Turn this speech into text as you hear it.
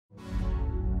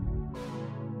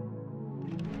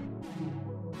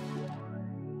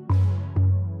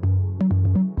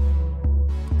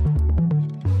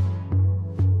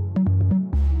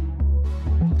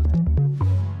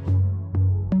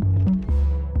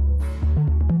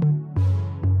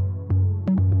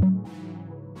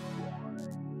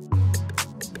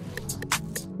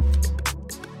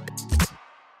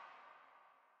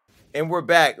And we're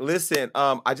back. Listen,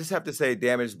 I just have to say,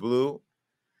 Damaged Blue,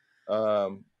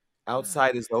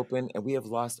 outside is open, and we have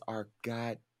lost our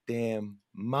goddamn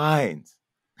minds.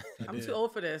 I'm too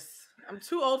old for this. I'm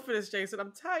too old for this, Jason.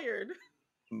 I'm tired.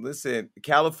 Listen,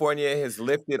 California has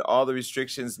lifted all the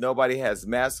restrictions. Nobody has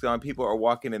masks on. People are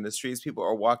walking in the streets. People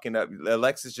are walking up.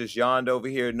 Alexis just yawned over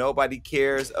here. Nobody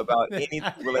cares about anything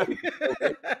related to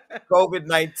COVID.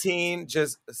 COVID-19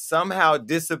 just somehow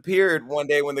disappeared one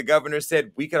day when the governor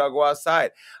said we could all go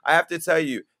outside. I have to tell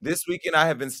you, this weekend I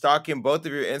have been stalking both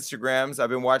of your Instagrams. I've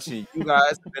been watching you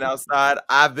guys have been outside.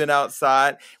 I've been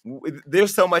outside.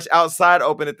 There's so much outside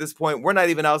open at this point. We're not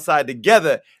even outside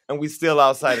together, and we still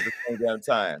outside at the same damn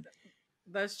time.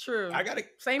 That's true. I gotta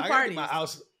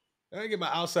get my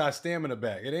outside stamina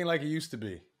back. It ain't like it used to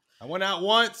be. I went out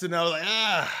once and I was like,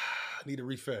 I need a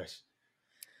refresh.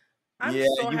 I'm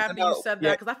so happy you said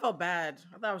that because I felt bad.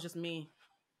 I thought it was just me.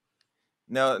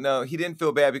 No, he didn't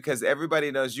feel bad because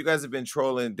everybody knows you guys have been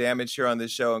trolling Damage here on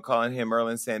this show and calling him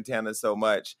Merlin Santana so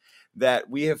much that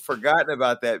we have forgotten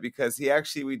about that because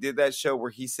we did that show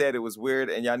where he said it was weird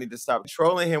and y'all need to stop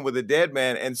trolling him with a dead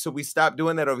man. And so we stopped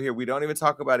doing that over here. We don't even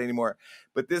talk about it anymore.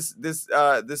 But this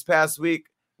past week,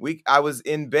 I was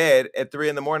in bed at 3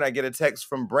 a.m. I get a text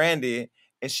from Brandy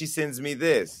and she sends me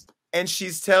this. And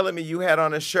she's telling me you had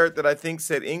on a shirt that I think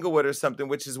said Inglewood or something,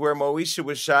 which is where Moesha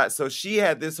was shot. So she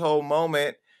had this whole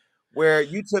moment where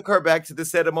you took her back to the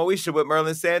set of Moesha with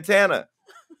Merlin Santana.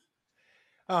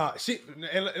 I'm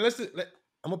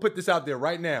gonna put this out there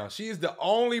right now. She is the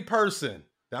only person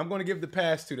that I'm gonna give the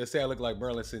pass to that say I look like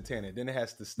Merlin Santana. Then it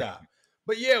has to stop.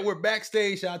 But yeah, we're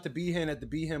backstage. Shout out to B-Hen at the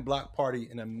B-Hen Block Party,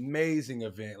 an amazing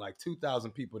event, like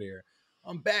 2,000 people there.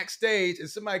 I'm backstage, and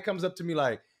somebody comes up to me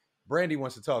like, Brandy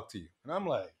wants to talk to you. And I'm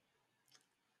like,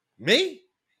 me?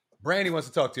 Brandy wants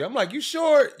to talk to you. I'm like, you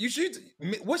sure? You should.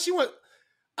 What she want?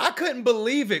 I couldn't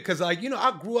believe it because, like,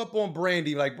 I grew up on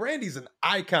Brandy. Like, Brandy's an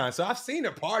icon. So I've seen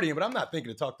her partying, but I'm not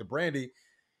thinking to talk to Brandy.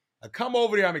 I come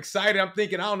over there. I'm excited. I'm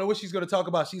thinking, I don't know what she's going to talk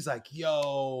about. She's like,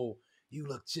 yo, you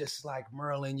look just like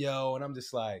Merlin, yo. And I'm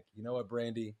just like, you know what,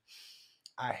 Brandy?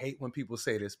 I hate when people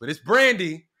say this, but it's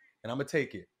Brandy, and I'm going to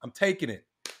take it. I'm taking it.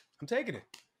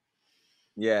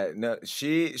 Yeah, no,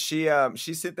 she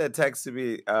sent that text to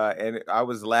me, and I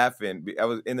was laughing. I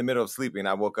was in the middle of sleeping.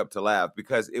 I woke up to laugh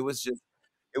because it was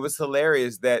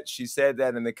hilarious that she said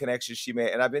that and the connection she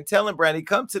made. And I've been telling Brandy,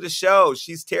 come to the show.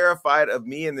 She's terrified of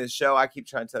me in this show. I keep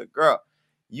trying to tell her, girl,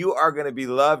 you are going to be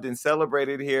loved and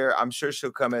celebrated here. I'm sure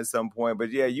she'll come at some point.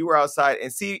 But yeah, you were outside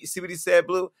and see what he said,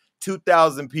 Blue?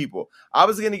 2,000 people. I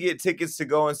was going to get tickets to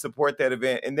go and support that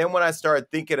event. And then when I started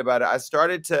thinking about it, I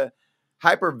started to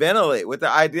hyperventilate with the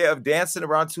idea of dancing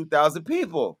around 2,000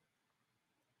 people.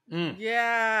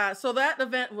 Yeah, so that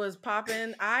event was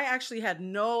popping. I actually had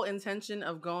no intention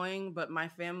of going, but my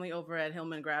family over at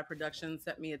Hillman Grad Productions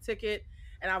sent me a ticket,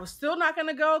 and I was still not going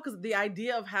to go because the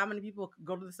idea of how many people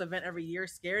go to this event every year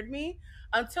scared me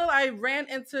until I ran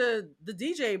into the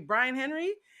DJ, Brian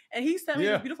Henry, and he sent me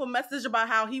a beautiful message about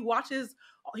how he watched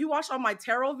all my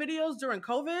tarot videos during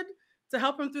COVID to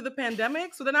help him through the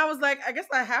pandemic. So then I was like, I guess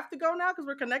I have to go now because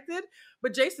we're connected.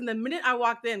 But Jason, the minute I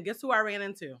walked in, guess who I ran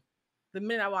into? The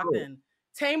minute I walked in,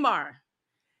 Tamar.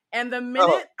 And the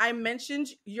minute I mentioned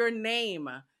your name,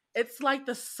 it's like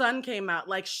the sun came out.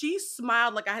 Like she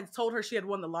smiled like I had told her she had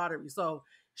won the lottery. So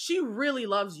she really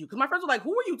loves you. Because my friends were like,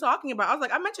 who are you talking about? I was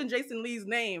like, I mentioned Jason Lee's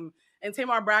name and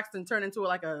Tamar Braxton turned into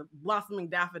like a blossoming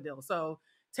daffodil. So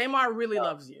Tamar really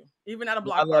loves you. Even at a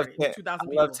block party, 2,000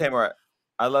 people.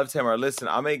 I love Tamar. Listen,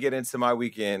 I'm going to get into my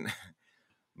weekend,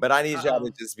 but I need y'all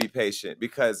to just be patient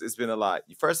because it's been a lot.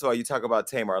 First of all, you talk about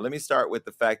Tamar. Let me start with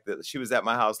the fact that she was at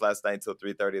my house last night until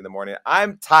 3:30 in the morning.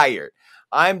 I'm tired.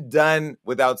 I'm done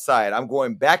with outside. I'm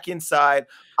going back inside.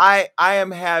 I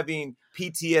am having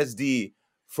PTSD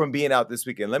from being out this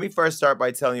weekend. Let me first start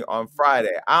by telling you on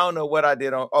Friday. I don't know what I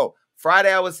did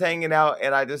Friday I was hanging out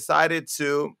and I decided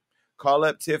to call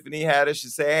up Tiffany Haddish. She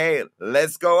say, hey,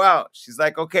 let's go out. She's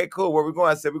like, okay, cool. Where we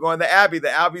going? I said, we're going to the Abbey. The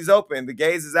Abbey's open. The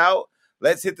gaze is out.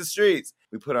 Let's hit the streets.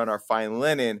 We put on our fine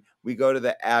linen. We go to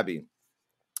the Abbey.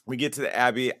 We get to the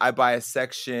Abbey. I buy a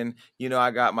section.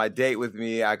 I got my date with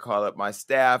me. I call up my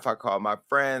staff. I call my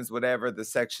friends, whatever. The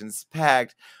section's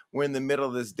packed. We're in the middle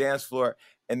of this dance floor.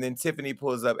 And then Tiffany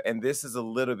pulls up. And this is a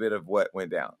little bit of what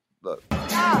went down. Look.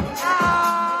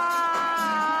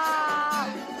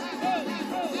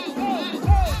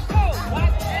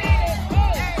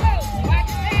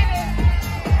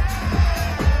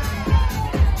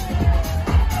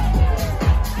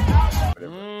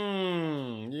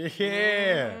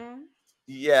 Yeah.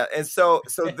 Yeah. And so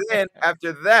then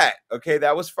after that, okay,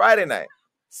 that was Friday night.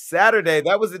 Saturday,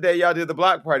 that was the day y'all did the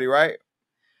block party, right?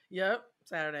 Yep,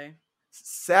 Saturday.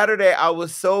 Saturday, I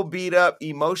was so beat up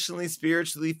emotionally,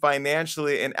 spiritually,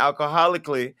 financially, and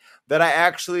alcoholically that I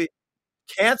actually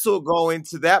canceled going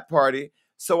to that party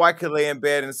so I could lay in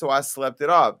bed, and so I slept it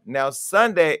off. Now,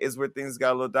 Sunday is where things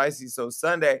got a little dicey. So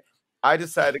Sunday, I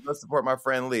decided to go support my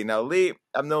friend Lee. Now, Lee,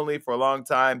 I've known Lee for a long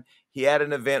time. He had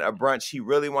an event, a brunch. He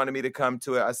really wanted me to come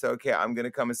to it. I said, okay, I'm going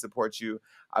to come and support you.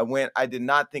 I went. I did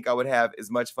not think I would have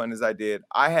as much fun as I did.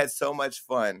 I had so much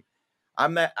fun.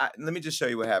 Let me just show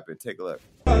you what happened. Take a look.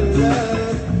 Look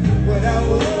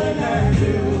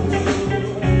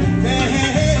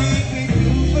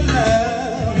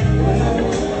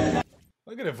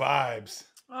at the vibes.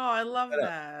 Oh, I love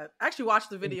that. I actually watched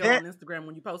the video on Instagram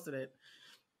when you posted it.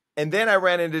 And then I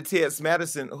ran into T.S.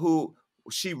 Madison, who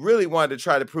she really wanted to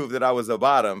try to prove that I was a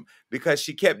bottom because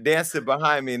she kept dancing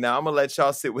behind me. Now I'm gonna let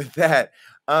y'all sit with that.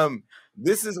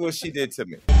 This is what she did to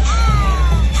me.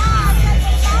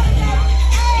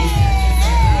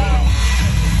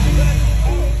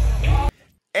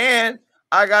 And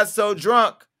I got so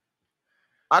drunk,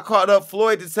 I called up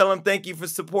Floyd to tell him thank you for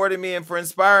supporting me and for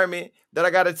inspiring me that I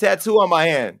got a tattoo on my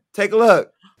hand. Take a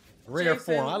look. Rare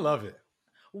Jason, form. I love it.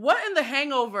 What in the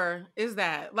Hangover is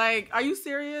that? Like, are you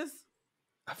serious?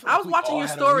 I was we watching all your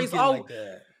had a stories. weekend Oh, like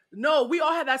that. no, we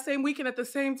all had that same weekend at the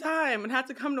same time and had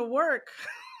to come to work.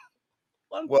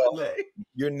 Well,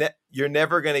 you're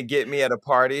never gonna get me at a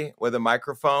party with a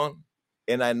microphone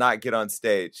and I not get on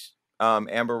stage.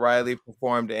 Amber Riley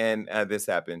performed and this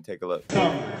happened. Take a look.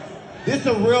 This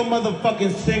a real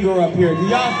motherfucking singer up here. Do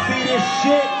y'all see this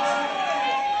shit?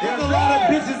 There's a lot of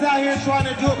bitches out here trying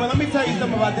to do it, but let me tell you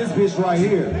something about this bitch right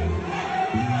here.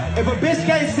 If a bitch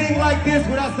can't sing like this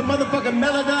without some motherfucking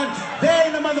melody, they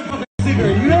ain't a motherfucking singer.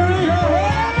 You know what I mean?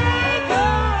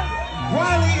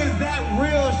 Riley is that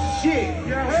real shit.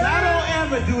 And I don't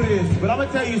ever do this, but I'm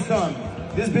gonna tell you something.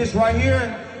 This bitch right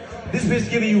here, this bitch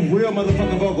giving you real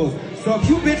motherfucking vocals. So if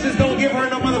you bitches don't give her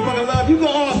no motherfucking love, you can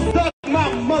all suck my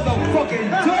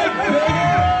motherfucking dick, baby.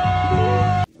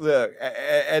 Look,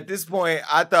 at this point,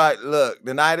 I thought, look,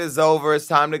 the night is over. It's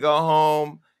time to go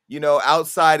home. You know,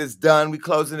 outside is done. We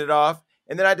closing it off.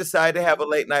 And then I decided to have a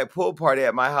late night pool party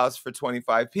at my house for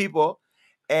 25 people.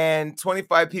 And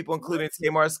 25 people, including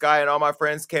Tamar Sky and all my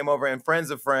friends, came over and friends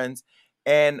of friends.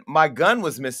 And my gun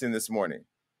was missing this morning.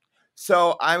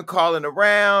 So I'm calling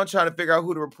around, trying to figure out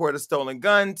who to report a stolen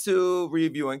gun to,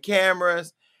 reviewing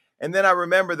cameras. And then I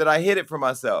remember that I hid it for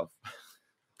myself.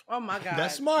 Oh my God.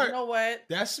 That's smart. You know what?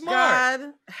 That's smart.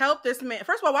 God, help this man.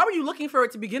 First of all, why were you looking for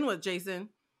it to begin with, Jason?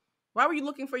 Why were you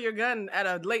looking for your gun at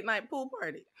a late night pool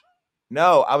party?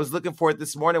 No, I was looking for it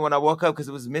this morning when I woke up because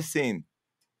it was missing.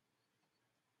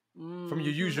 From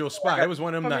your usual spot. It was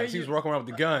one of them nights. He was walking around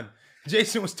with the gun.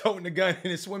 Jason was toting the gun in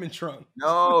his swimming trunk.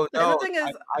 No. The thing is,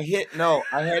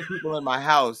 I had people in my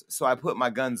house, so I put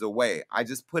my guns away. I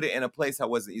just put it in a place I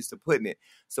wasn't used to putting it.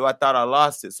 So I thought I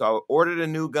lost it. So I ordered a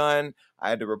new gun.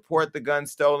 I had to report the gun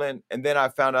stolen. And then I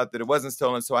found out that it wasn't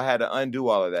stolen. So I had to undo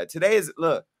all of that. Today is,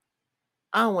 look,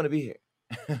 I don't want to be here.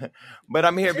 But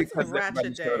I'm here because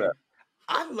everybody showed up.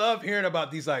 I love hearing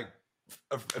about these like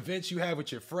events you have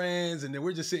with your friends. And then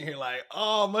we're just sitting here like,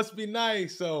 oh, must be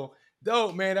nice. So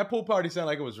dope, man. That pool party sounded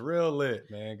like it was real lit,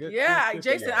 man. Good. Yeah, good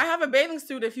Jason, I have a bathing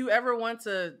suit. If you ever want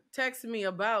to text me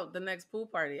about the next pool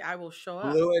party, I will show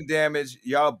up. Blue and Damage,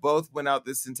 y'all both went out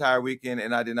this entire weekend,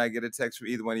 and I did not get a text from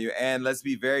either one of you. And let's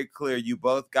be very clear, you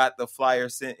both got the flyer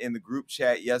sent in the group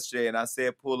chat yesterday, and I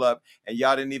said pull up, and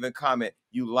y'all didn't even comment.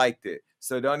 You liked it.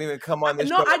 So don't even come on this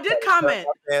show. No, I did comment.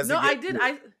 No, I did.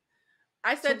 It.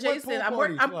 I said, So Jason,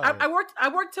 I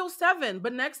worked till 7.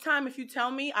 But next time, if you tell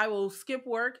me, I will skip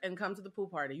work and come to the pool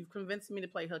party. You've convinced me to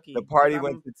play hooky. The party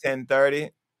went to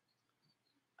 10:30.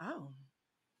 Oh,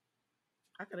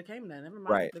 I could have came then. Never mind.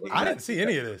 Right. I didn't see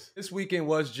any of this. This weekend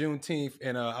was Juneteenth,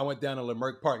 and I went down to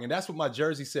Leimert Park, and that's what my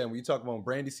jersey said. When you talk about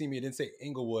Brandy see me, it didn't say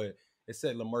Inglewood. It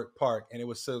said Leimert Park, and it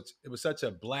was such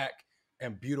a black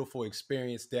and beautiful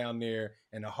experience down there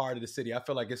in the heart of the city. I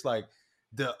feel like it's like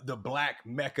the black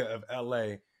mecca of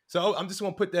LA. So I'm just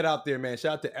gonna put that out there, man.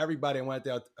 Shout out to everybody and went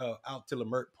out to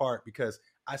Leimert Park because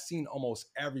I seen almost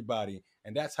everybody,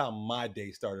 and that's how my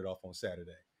day started off on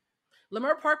Saturday.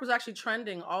 Leimert Park was actually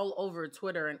trending all over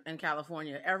Twitter in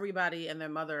California. Everybody and their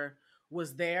mother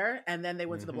was there, and then they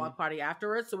went to the block party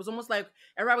afterwards. So it was almost like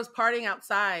everybody was partying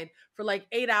outside for like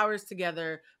 8 hours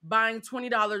together, buying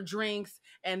 $20 drinks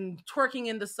and twerking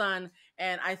in the sun.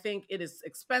 And I think it is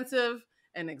expensive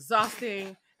and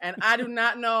exhausting, and I do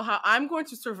not know how I'm going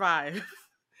to survive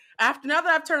now that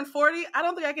I've turned 40, I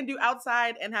don't think I can do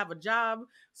outside and have a job.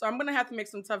 So I'm gonna have to make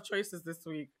some tough choices this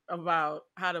week about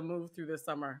how to move through this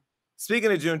summer.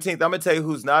 Speaking of Juneteenth, I'm gonna tell you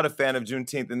who's not a fan of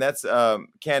Juneteenth, and that's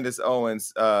Candace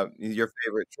Owens, your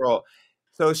favorite troll.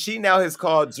 So she now has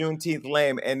called Juneteenth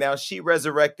lame, and now she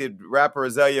resurrected rapper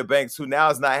Azealia Banks, who now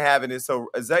is not having it. So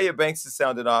Azealia Banks has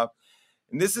sounded off.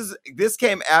 And this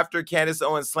came after Candace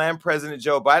Owens slammed President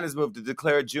Joe Biden's move to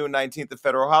declare June 19th a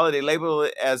federal holiday, labeled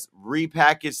it as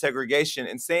repackaged segregation,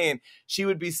 and saying she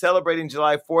would be celebrating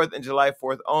July 4th and July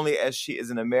 4th only as she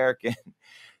is an American.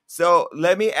 So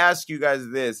let me ask you guys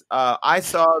this. I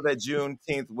saw that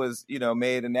Juneteenth was,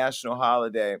 made a national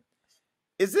holiday.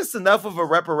 Is this enough of a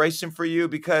reparation for you?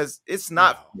 Because it's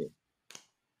not.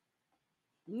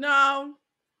 No.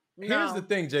 Here's the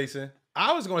thing, Jason.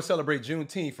 I was going to celebrate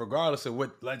Juneteenth regardless of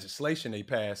what legislation they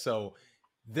passed. So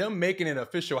them making it an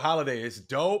official holiday is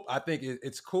dope. I think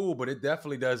it's cool, but it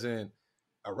definitely doesn't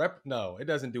it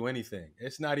doesn't do anything.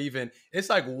 It's not even, it's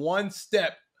like one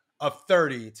step of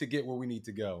 30 to get where we need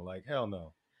to go. Like, hell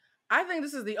no. I think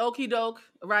this is the okie doke,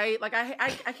 right? Like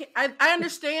I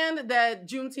understand that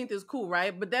Juneteenth is cool,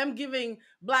 right? But them giving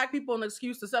Black people an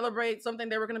excuse to celebrate something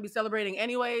they were going to be celebrating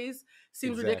anyways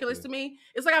seems ridiculous to me.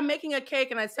 It's like I'm making a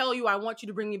cake and I tell you I want you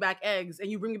to bring me back eggs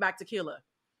and you bring me back tequila.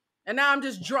 And now I'm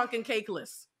just drunk and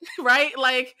cakeless, right?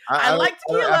 Like I like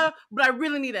tequila, but I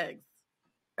really need eggs.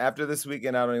 After this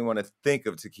weekend, I don't even want to think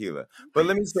of tequila. But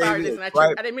let me say sorry, this, listen,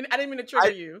 I didn't mean to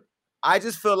trigger you. I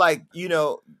just feel like,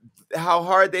 how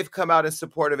hard they've come out in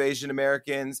support of Asian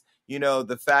Americans,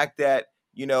 the fact that,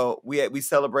 we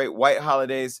celebrate white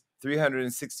holidays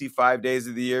 365 days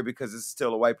of the year because it's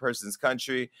still a white person's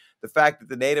country. The fact that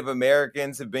the Native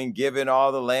Americans have been given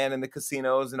all the land and the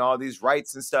casinos and all these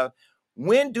rights and stuff.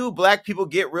 When do Black people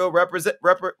get real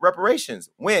reparations?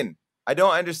 When? I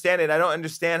don't understand it. I don't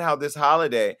understand how this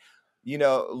holiday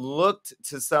looked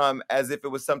to some as if it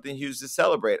was something huge to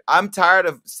celebrate. I'm tired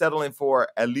of settling for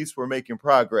at least we're making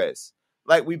progress.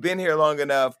 Like, we've been here long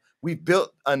enough, we've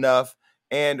built enough,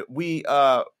 and we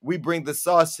bring the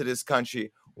sauce to this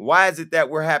country. Why is it that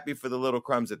we're happy for the little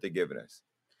crumbs that they're giving us?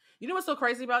 You know what's so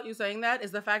crazy about you saying that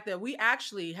is the fact that we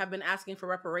actually have been asking for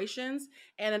reparations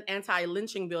and an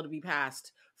anti-lynching bill to be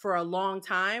passed for a long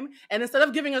time. And instead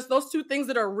of giving us those two things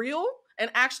that are real and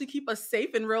actually keep us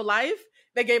safe in real life,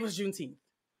 they gave us Juneteenth.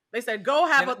 They said, go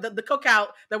have the cookout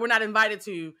that we're not invited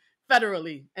to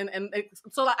federally.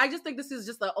 So I just think this is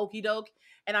just an okie doke.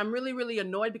 And I'm really, really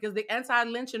annoyed because the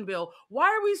anti-lynching bill, why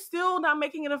are we still not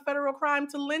making it a federal crime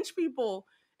to lynch people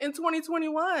in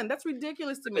 2021? That's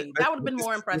ridiculous to me. That would have been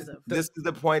more impressive. This is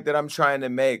the point that I'm trying to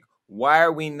make. Why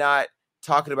are we not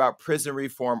talking about prison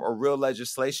reform or real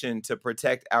legislation to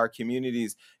protect our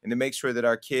communities and to make sure that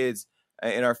our kids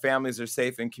and our families are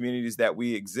safe in communities that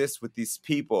we exist with these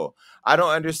people? I don't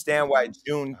understand why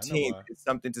Juneteenth is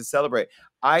something to celebrate.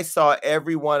 I saw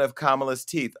every one of Kamala's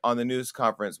teeth on the news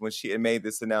conference when she had made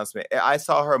this announcement. I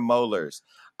saw her molars.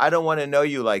 I don't want to know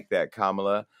you like that,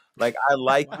 Kamala. Like, I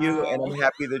like you and I'm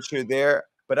happy that you're there,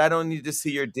 but I don't need to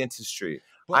see your dentistry.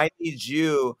 I need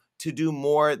you to do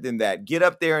more than that. Get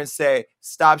up there and say,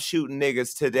 stop shooting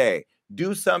niggas today.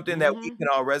 Do something that we can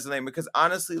all resonate, because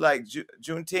honestly, like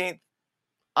Juneteenth,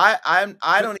 I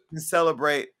don't even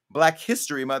celebrate Black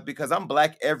History Month because I'm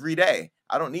Black every day.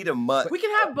 I don't need a month. We can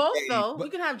have both, though. We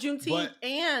can have Juneteenth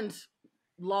and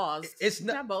laws. It's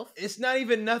not both. It's not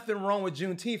even nothing wrong with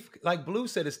Juneteenth. Like Blue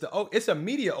said, it's a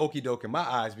media okie doke in my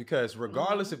eyes, because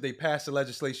regardless if they pass the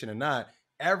legislation or not,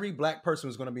 every Black person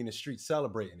is going to be in the street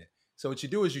celebrating it. So what you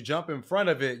do is you jump in front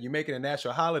of it, you make it a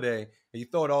national holiday, and you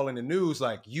throw it all in the news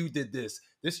like, you did this.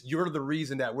 You're the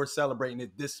reason that we're celebrating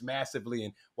it this massively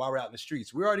and while we're out in the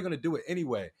streets. We're already going to do it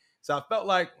anyway. So I felt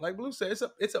like Blue said,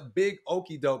 it's a big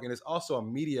okie doke, and it's also a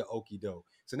media okie doke.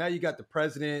 So now you got the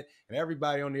president and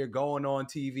everybody on there going on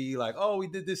TV like, oh, we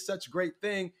did this such great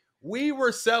thing. We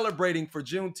were celebrating for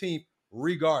Juneteenth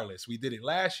regardless. We did it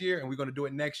last year, and we're going to do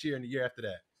it next year and the year after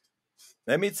that.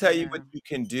 Let me tell you what you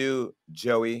can do,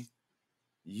 Joey.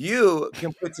 You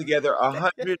can put together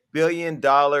 $100 billion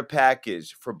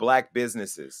package for Black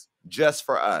businesses, just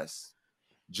for us.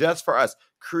 Just for us.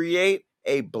 Create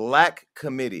a Black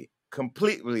committee,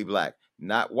 completely Black.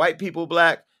 Not white people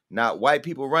Black, not white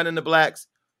people running the Blacks.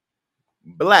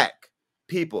 Black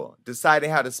people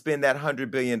deciding how to spend that $100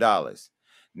 billion.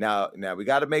 Now we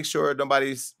got to make sure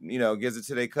nobody's, gives it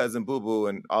to their cousin Boo Boo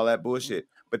and all that bullshit.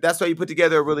 But that's why you put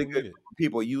together a really good group of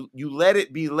people. You let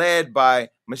it be led by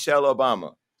Michelle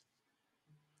Obama.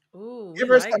 Ooh, give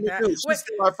her something to do. She's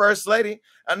still our first lady.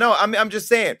 I know. I'm just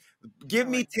saying. Give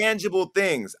me tangible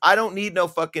things. I don't need no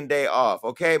fucking day off.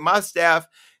 Okay, my staff,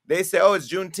 They say, oh, it's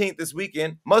Juneteenth this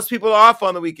weekend. Most people are off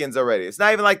on the weekends already. It's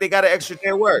not even like they got an extra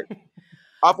day of work.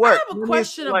 Off work. I have a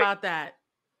question about that.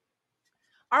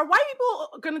 Are white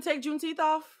people going to take Juneteenth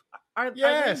off? Are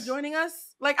they joining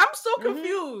us? Like, I'm so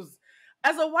confused.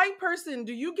 As a white person,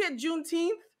 do you get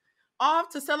Juneteenth off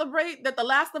to celebrate that The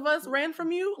Last of Us ran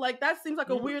from you? Like, that seems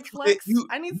like a weird flex.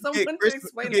 I need someone to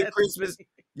explain that.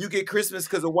 You get Christmas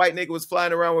because a white nigga was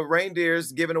flying around with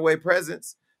reindeers giving away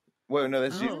presents. Well, no,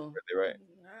 that's Jesus' birthday, right?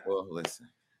 Well, listen.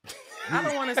 I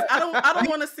don't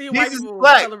want to see white people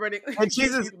celebrating. And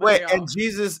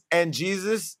Jesus, and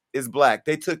Jesus is black.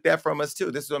 They took that from us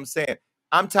too. This is what I'm saying.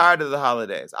 I'm tired of the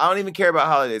holidays. I don't even care about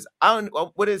holidays.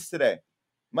 What is today?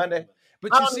 Monday.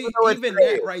 But you see, even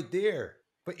that right there.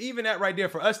 But even that right there,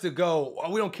 for us to go,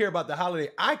 we don't care about the holiday.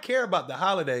 I care about the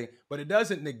holiday, but it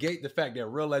doesn't negate the fact that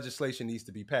real legislation needs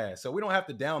to be passed. So we don't have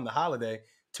to down the holiday.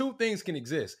 Two things can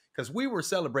exist because we were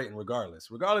celebrating regardless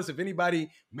if anybody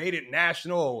made it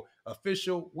national or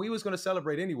official, we was going to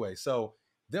celebrate anyway. So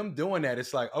them doing that,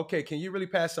 it's like, okay, can you really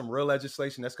pass some real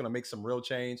legislation that's going to make some real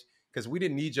change? Because we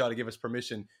didn't need y'all to give us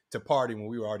permission to party when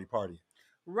we were already partying.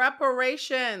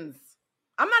 Reparations.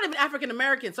 I'm not even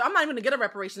African-American, so I'm not even going to get a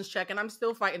reparations check, and I'm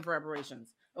still fighting for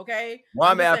reparations. Okay? Well,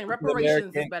 I'm saying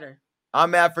reparations is better.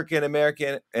 I'm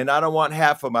African-American, and I don't want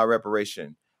half of my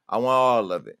reparation. I want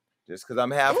all of it. Just because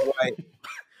I'm half white.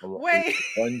 Wait.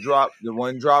 One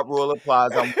drop rule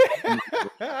applies.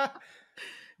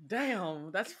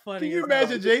 Damn, that's funny. Can you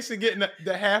imagine Jason getting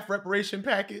the half reparation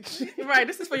package? Right,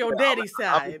 this is for your daddy's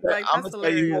side. I'm gonna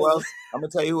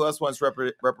tell you who else wants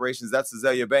reparations. That's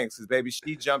Azealia Banks, because baby,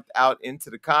 she jumped out into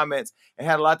the comments and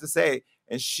had a lot to say.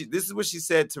 And this is what she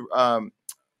said to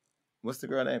what's the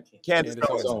girl name? Candace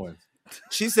Owens.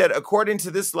 She said, according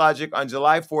to this logic, on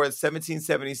July 4th,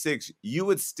 1776, you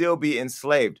would still be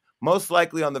enslaved, most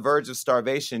likely on the verge of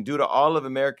starvation due to all of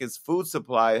America's food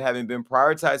supply having been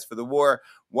prioritized for the war,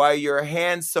 while your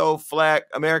hands sew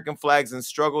American flags and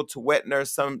struggle to wet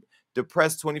nurse some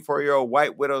depressed 24-year-old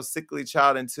white widow sickly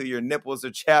child until your nipples are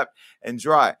chapped and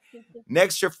dry.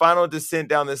 Next, your final descent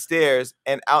down the stairs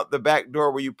and out the back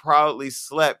door where you proudly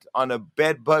slept on a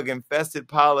bed bug infested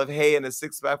pile of hay in a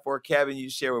 6x4 cabin you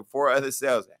share with 4 other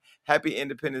cells. Happy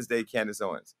Independence Day, Candace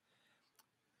Owens.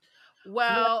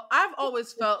 Well, I've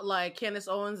always felt like Candace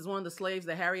Owens is one of the slaves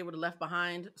that Harriet would have left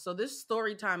behind. So this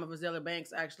story time of Azealia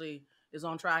Banks actually is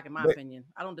on track, in my opinion.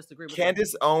 I don't disagree with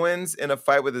Candace Owens in a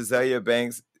fight with Azealia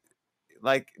Banks.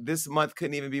 Like, this month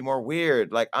couldn't even be more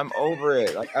weird. Like, I'm over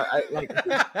it. Like,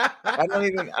 I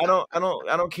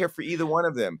don't care for either one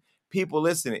of them. People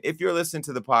listening, if you're listening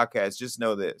to the podcast, just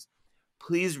know this.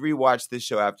 Please rewatch this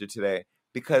show after today,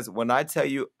 because when I tell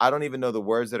you, I don't even know the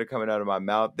words that are coming out of my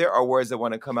mouth. There are words that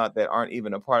want to come out that aren't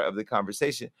even a part of the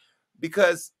conversation,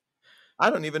 because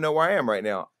I don't even know where I am right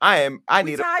now. I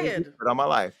need tired on my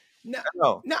life. Now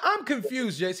I'm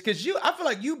confused, Jason, because I feel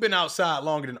like you've been outside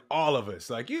longer than all of us.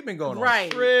 Like, you've been going on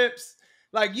trips.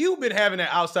 Like, you've been having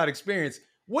that outside experience.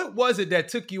 What was it that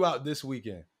took you out this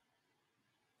weekend?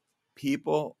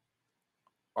 People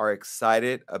are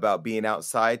excited about being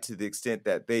outside to the extent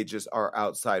that they just are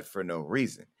outside for no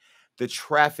reason. The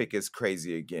traffic is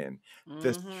crazy again.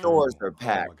 The stores are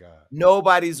packed.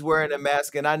 Nobody's wearing a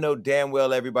mask, and I know damn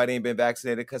well everybody ain't been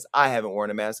vaccinated because I haven't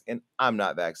worn a mask and I'm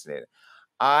not vaccinated.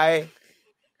 I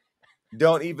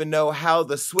don't even know how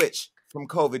the switch from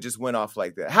COVID just went off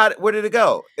like that. Where did it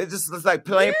go? It's like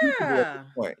playing people at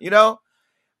this point. You know,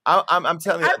 I'm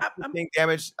telling you, I think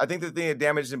the thing that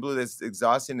damaged and blue that's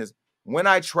exhausting is when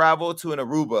I travel to an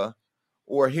Aruba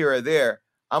or here or there,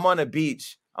 I'm on a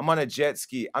beach, I'm on a jet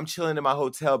ski, I'm chilling in my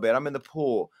hotel bed, I'm in the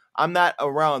pool. I'm not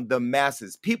around the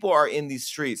masses. People are in these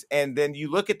streets. And then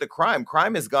you look at the crime.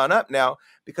 Crime has gone up now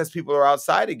because people are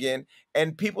outside again.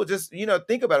 And people just,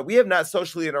 think about it. We have not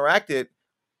socially interacted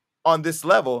on this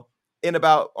level in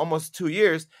about almost 2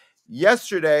 years.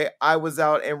 Yesterday, I was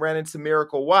out and ran into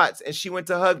Miracle Watts, and she went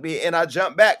to hug me, and I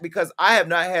jumped back because I have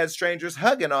not had strangers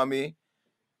hugging on me.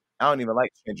 I don't even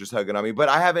like strangers hugging on me, but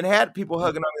I haven't had people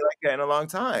hugging on me like that in a long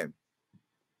time.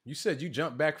 You said you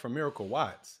jumped back from Miracle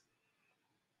Watts.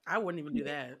 I wouldn't even do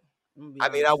that. I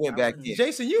mean, I went back in.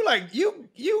 Jason, you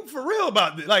for real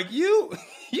about this? Like, you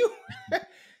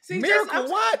See, Miracle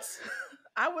Watts?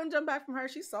 I wouldn't jump back from her.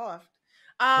 She's soft.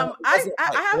 It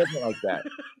wasn't like that.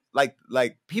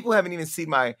 Like people haven't even seen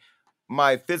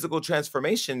my physical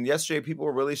transformation. Yesterday, people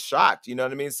were really shocked. You know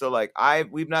what I mean? So like,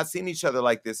 we've not seen each other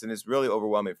like this, and it's really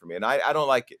overwhelming for me. And I don't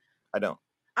like it. I don't.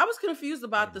 I was confused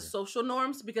about the social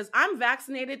norms because I'm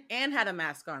vaccinated and had a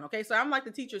mask on. Okay, so I'm like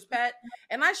the teacher's pet,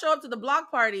 and I show up to the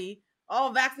block party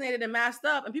all vaccinated and masked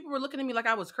up, and people were looking at me like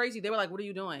I was crazy. They were like, "What are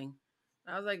you doing?"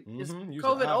 And I was like, "Is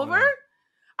COVID over?"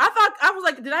 I was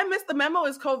like, did I miss the memo?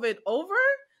 Is COVID over?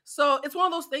 So it's one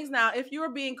of those things now. If you're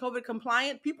being COVID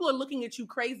compliant, people are looking at you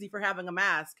crazy for having a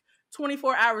mask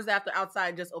 24 hours after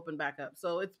outside just opened back up.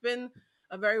 So it's been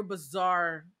a very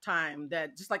bizarre time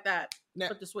that just like that,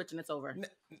 flip the switch and it's over.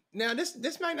 Now,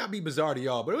 this might not be bizarre to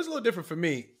y'all, but it was a little different for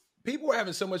me. People were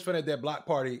having so much fun at that block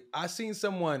party. I seen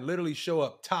someone literally show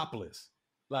up topless,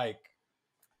 like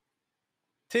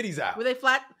titties out. Were they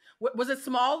flat? Was it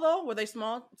small though? Were they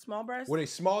small breasts? Were they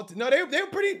small? No, they were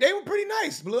pretty. They were pretty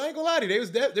nice. Blue, I ain't gonna lie to you.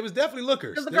 They was definitely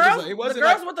lookers. The girls, with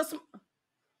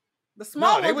the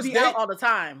small ones be out all the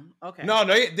time. Okay. No,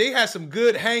 they had some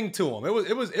good hang to them.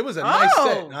 It was a nice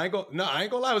set. I ain't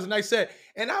gonna lie. It was a nice set.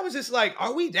 And I was just like,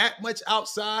 are we that much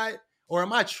outside? Or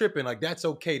am I tripping? Like, that's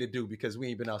okay to do because we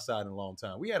ain't been outside in a long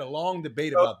time. We had a long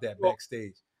debate about that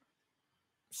backstage.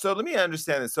 So let me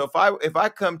understand this. So if I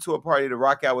come to a party to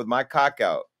rock out with my cock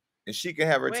out and she can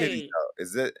have her titties out,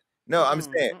 is it? No, I'm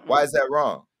saying, why is that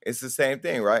wrong? It's the same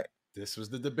thing, right? This was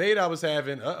the debate I was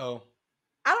having.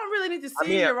 I don't really need to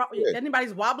see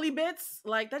anybody's wobbly bits.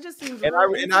 Like that just seems. And I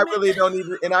really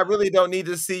don't need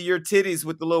to see your titties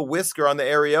with the little whisker on the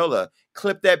areola.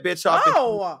 Clip that bitch off and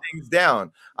put things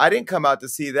down. I didn't come out to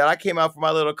see that. I came out for my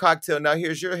little cocktail. Now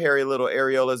here's your hairy little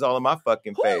areolas all in my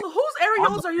fucking face. Whose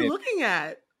areolas are you looking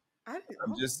at?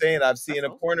 I'm just saying. I've seen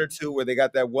a porn or two where they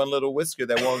got that one little whisker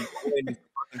that won't go in these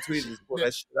fucking tweezers pull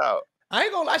that shit out. I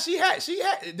ain't gonna lie. She had.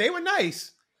 They were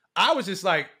nice. I was just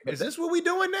like, is this what we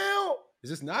doing now? Is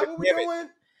this not what we're doing?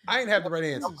 I ain't have the right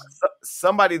answers.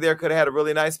 Somebody there could have had a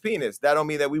really nice penis. That don't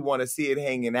mean that we want to see it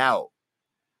hanging out.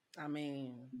 I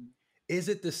mean, is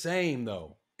it the same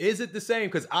though? Is it the same?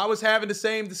 Because I was having the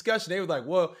same discussion. They were like,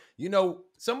 well,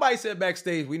 somebody said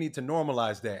backstage we need to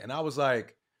normalize that. And I was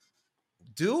like,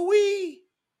 do we?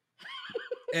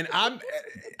 And I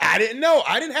didn't know.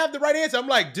 I didn't have the right answer. I'm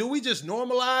like, do we just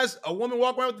normalize a woman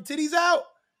walking around with the titties out?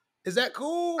 Is that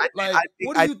cool?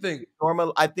 What do you think?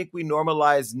 I think we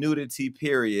normalize nudity,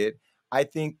 period. I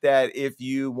think that if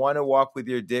you want to walk with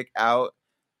your dick out,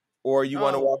 or you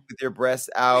want to walk with your breasts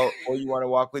out, or you want to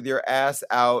walk with your ass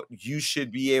out, you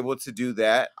should be able to do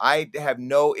that. I have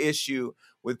no issue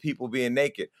with people being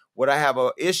naked. What I have an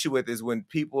issue with is when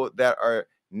people that are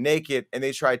naked and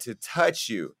they try to touch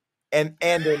you and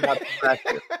they're not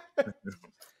attractive.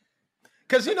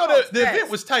 Because the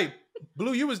event was tight.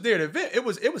 Blue, you was there. The event,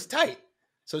 it was tight.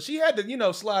 So she had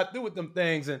to, slide through with them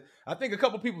things. And I think a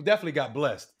couple people definitely got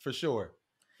blessed, for sure.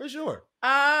 For sure.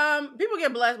 People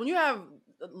get blessed. When you have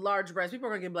large breasts, people are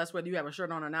going to get blessed whether you have a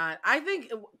shirt on or not. I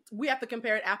think we have to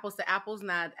compare it apples to apples,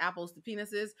 not apples to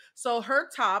penises. So her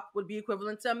top would be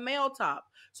equivalent to a male top.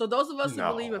 So those of us who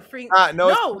believe in freeing...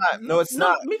 No, it's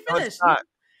not. Let me finish.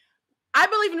 I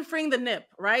believe in freeing the nip,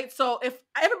 right? So if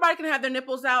everybody can have their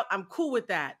nipples out, I'm cool with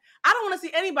that. I don't want to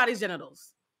see anybody's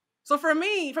genitals. So for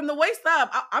me, from the waist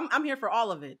up, I'm here for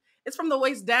all of it. It's from the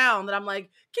waist down that I'm like,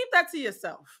 keep that to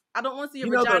yourself. I don't want to see your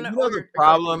vagina. The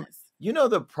problem.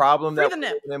 The problem that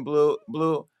in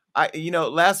Blue.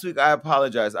 Last week I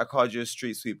apologize. I called you a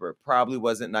street sweeper. Probably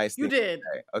wasn't nice. You did.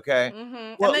 Okay.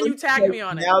 Mm-hmm. Well, and then you tagged me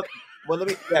on it. Well, let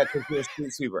me because you're a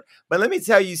street sweeper. But let me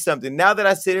tell you something. Now that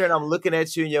I sit here and I'm looking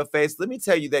at you in your face, let me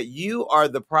tell you that you are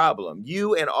the problem.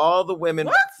 You and all the women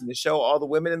in the show, all the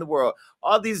women in the world,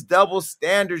 all these double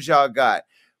standards y'all got.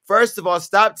 First of all,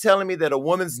 stop telling me that a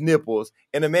woman's nipples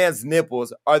and a man's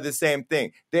nipples are the same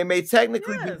thing. They may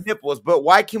technically be nipples, but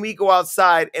why can we go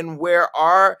outside and wear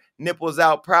our nipples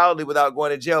out proudly without going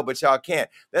to jail, but y'all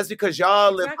can't? That's because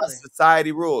y'all live by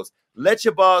society rules. Let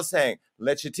your balls hang.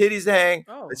 Let your titties hang.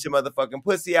 Let your motherfucking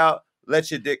pussy out.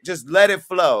 Let your dick, just let it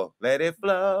flow. Let it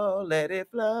flow. Let it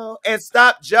flow. And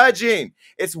stop judging.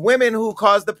 It's women who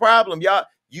cause the problem. Y'all,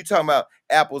 you talking about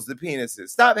apples to penises.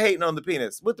 Stop hating on the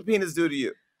penis. What the penis do to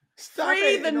you?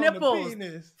 Free the nipples.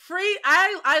 Free.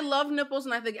 I love nipples,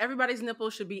 and I think everybody's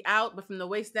nipples should be out, but from the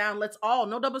waist down, let's all,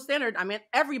 no double standard. I meant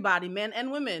everybody, men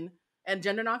and women, and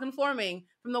gender nonconforming.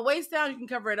 From the waist down, you can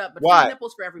cover it up, but free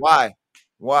nipples for everybody.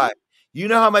 Why? You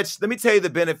know how much, let me tell you the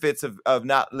benefits of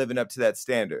not living up to that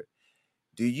standard.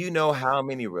 Do you know how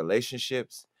many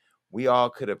relationships we all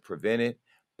could have prevented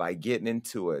by getting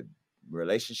into a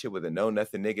relationship with a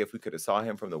know-nothing nigga if we could have saw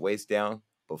him from the waist down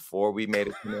before we made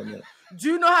a commitment? Do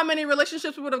you know how many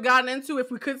relationships we would have gotten into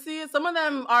if we could see it? Some of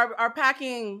them are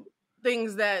packing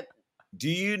things that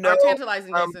are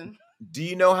tantalizing, Jason. Do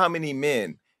you know how many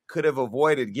men could have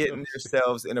avoided getting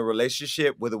themselves in a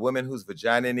relationship with a woman whose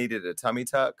vagina needed a tummy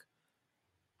tuck?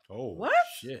 Oh, what?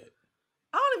 Shit.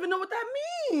 I don't even know what that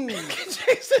means. What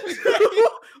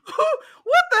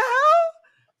the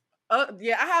hell?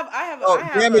 Yeah, I have.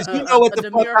 Damage! You know what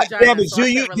the fuck?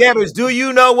 Damage! Do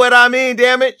you know what I mean?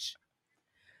 Damage!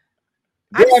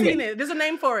 I've Damn seen it. it. There's a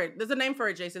name for it. There's a name for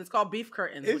it, Jason. It's called beef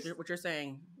curtains. What you're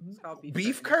saying? It's called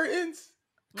beef curtains.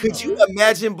 Could you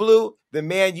imagine, Blue, the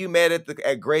man you met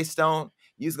at Greystone?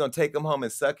 You was gonna take him home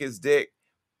and suck his dick,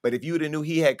 but if you would have knew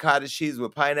he had cottage cheese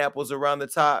with pineapples around the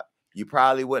top, you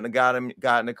probably wouldn't have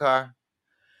got in the car.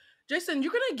 Jason,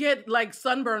 you're gonna get like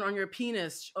sunburn on your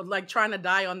penis, like trying to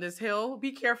die on this hill.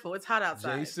 Be careful; it's hot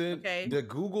outside. Jason, okay? The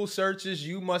Google searches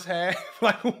you must have.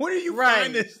 Like, where do you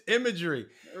find this imagery?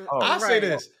 I say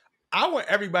this: I want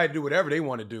everybody to do whatever they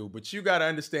want to do, but you got to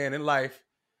understand in life,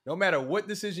 no matter what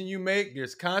decision you make,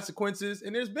 there's consequences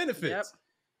and there's benefits. Yep.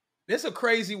 It's a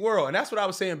crazy world, and that's what I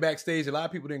was saying backstage. A lot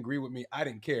of people didn't agree with me. I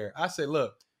didn't care. I said,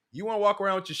 look, you want to walk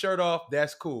around with your shirt off?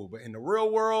 That's cool, but in the real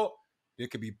world, there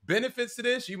could be benefits to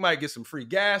this. You might get some free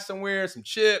gas somewhere, some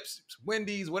chips, some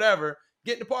Wendy's, whatever.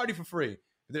 Get in the party for free.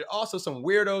 There are also some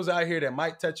weirdos out here that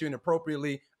might touch you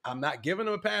inappropriately. I'm not giving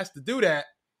them a pass to do that.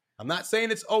 I'm not saying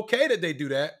it's okay that they do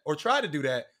that or try to do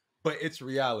that, but it's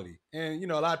reality. And,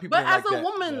 a lot of people. But as a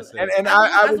woman,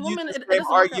 I would use the same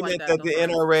argument that the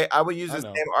NRA. I would use the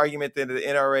same argument that the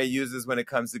NRA uses when it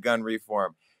comes to gun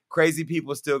reform. Crazy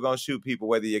people still gonna shoot people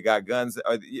whether you got guns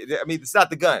or it's not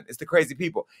the gun, it's the crazy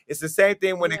people. It's the same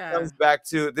thing when it comes back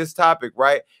to this topic,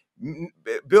 right?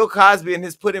 Bill Cosby and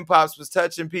his pudding pops was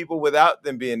touching people without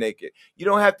them being naked. You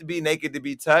don't have to be naked to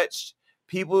be touched.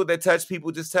 People that touch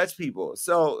people just touch people.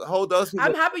 So hold those people.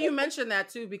 I'm happy you mentioned that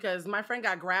too, because my friend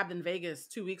got grabbed in Vegas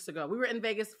 2 weeks ago. We were in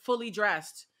Vegas fully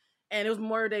dressed and it was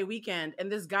Memorial Day weekend. And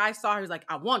this guy saw her, he's like,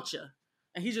 I want you.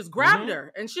 And he just grabbed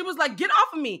her. And she was like, get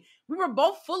off of me. We were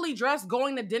both fully dressed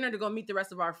going to dinner to go meet the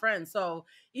rest of our friends. So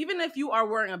even if you are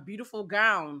wearing a beautiful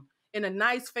gown in a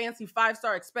nice, fancy,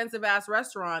 5-star, expensive-ass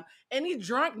restaurant, any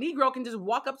drunk Negro can just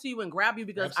walk up to you and grab you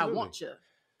because I want you.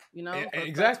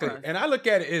 Exactly. And I look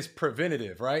at it as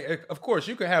preventative, right? Of course,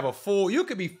 you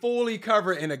could be fully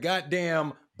covered in a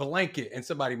goddamn blanket and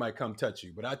somebody might come touch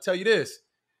you. But I tell you this,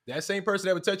 that same person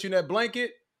that would touch you in that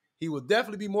blanket, he will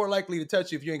definitely be more likely to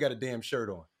touch you if you ain't got a damn shirt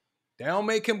on. That don't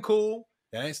make him cool.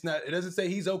 It doesn't say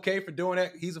he's okay for doing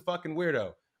that. He's a fucking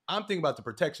weirdo. I'm thinking about the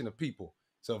protection of people.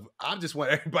 So I just want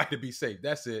everybody to be safe.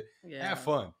 That's it. Yeah. Have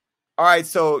fun. All right.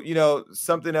 So,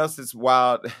 something else that's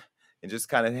wild and just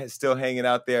kind of still hanging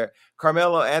out there.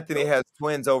 Carmelo Anthony has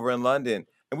twins over in London.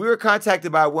 And we were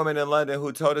contacted by a woman in London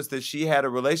who told us that she had a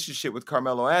relationship with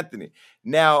Carmelo Anthony.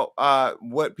 Now,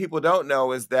 what people don't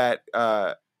know is that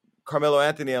Carmelo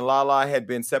Anthony and Lala had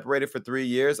been separated for 3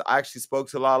 years. I actually spoke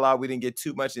to Lala. We didn't get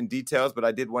too much in details, but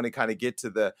I did want to kind of get to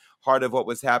the heart of what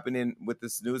was happening with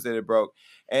this news that it broke.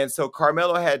 And so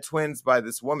Carmelo had twins by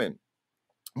this woman,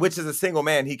 which is a single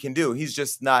man he can do. He's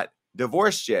just not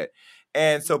divorced yet.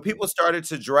 And so people started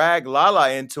to drag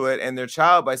Lala into it and their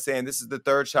child by saying this is the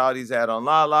third child he's had on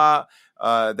Lala,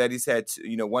 that he's had,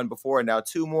 one before and now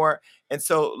two more. And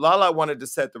so Lala wanted to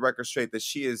set the record straight that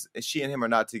she and him are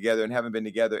not together and haven't been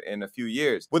together in a few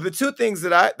years. Well, the two things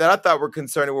that I thought were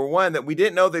concerning were, one, that we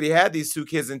didn't know that he had these two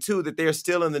kids, and two, that they're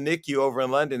still in the NICU over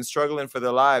in London struggling for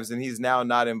their lives, and he's now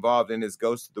not involved in his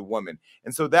ghost of the woman.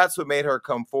 And so that's what made her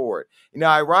come forward.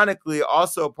 Ironically,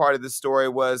 also part of the story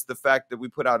was the fact that we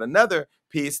put out another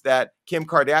piece that Kim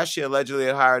Kardashian allegedly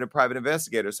had hired a private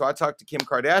investigator. So I talked to Kim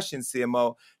Kardashian's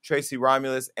CMO, Tracy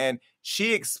Romulus, and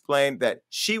she explained that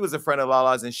she was a friend of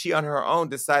Lala's and she on her own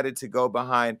decided to go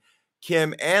behind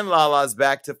Kim and Lala's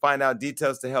back to find out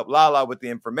details to help Lala with the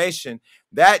information.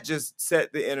 That just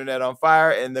set the internet on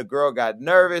fire and the girl got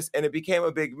nervous and it became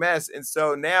a big mess. And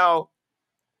so now,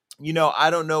 I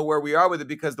don't know where we are with it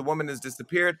because the woman has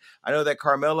disappeared. I know that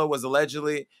Carmelo was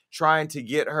allegedly trying to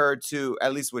get her to,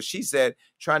 at least what she said,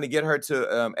 trying to get her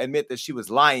to admit that she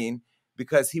was lying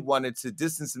because he wanted to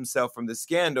distance himself from the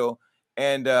scandal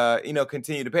and,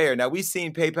 continue to pay her. Now, we've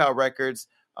seen PayPal records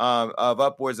of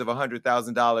upwards of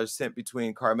 $100,000 sent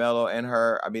between Carmelo and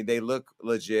her. I mean, they look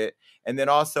legit. And then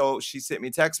also she sent me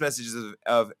text messages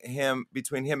of him,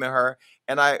 between him and her,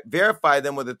 and I verified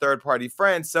them with a third-party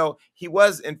friend. So he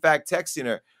was, in fact, texting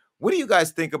her. What do you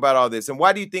guys think about all this? And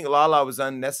why do you think Lala was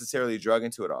unnecessarily drug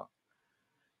into it all?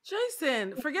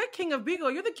 Jason, forget King of Beagle.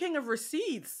 You're the king of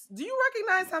receipts. Do you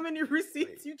recognize how many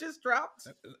receipts you just dropped?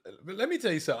 Let me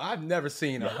tell you something. I've never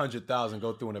seen 100,000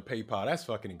 go through in a PayPal. That's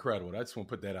fucking incredible. I just want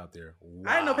to put that out there.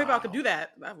 Wow. I didn't know PayPal could do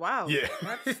that. Wow. Yeah.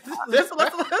 That's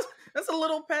a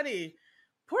little petty.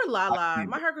 Poor Lala.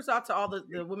 My heart goes out to all the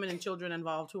women and children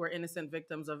involved who are innocent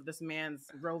victims of this man's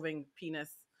roving penis.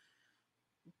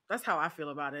 That's how I feel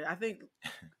about it. I think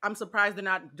I'm surprised they're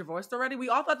not divorced already. We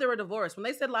all thought they were divorced. When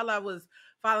they said Lala was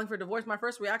filing for divorce, my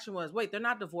first reaction was, wait, they're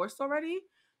not divorced already?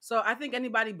 So I think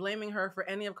anybody blaming her for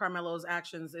any of Carmelo's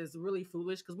actions is really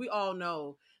foolish because we all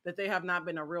know that they have not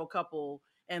been a real couple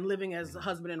and living as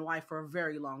husband and wife for a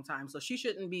very long time. So she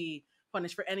shouldn't be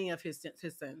punished for any of his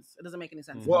sins. It doesn't make any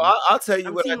sense. Well, I'll tell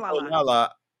you what I Team told Lala.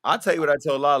 Lala. I'll tell you what I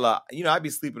told Lala. You know, I'd be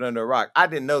sleeping under a rock. I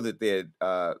didn't know that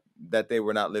that they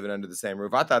were not living under the same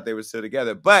roof. I thought they were still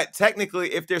together. But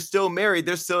technically, if they're still married,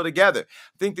 they're still together.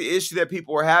 I think the issue that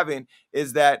people were having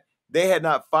is that they had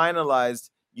not finalized,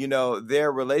 you know,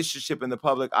 their relationship in the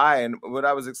public eye. And what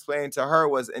I was explaining to her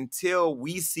was until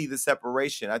we see the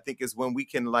separation, I think is when we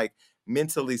can like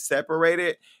mentally separate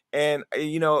it. And,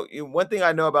 you know, one thing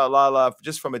I know about Lala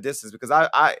just from a distance, because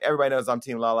I everybody knows I'm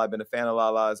Team Lala. I've been a fan of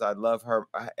Lala's. I love her,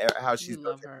 how she's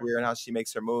built her career and how she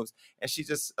makes her moves. And she's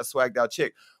just a swagged out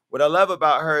chick. What I love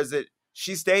about her is that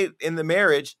she stayed in the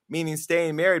marriage, meaning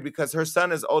staying married, because her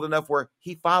son is old enough where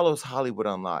he follows Hollywood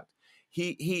Unlocked.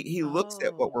 He looks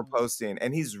at what we're posting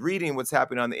and he's reading what's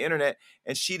happening on the internet.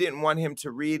 And she didn't want him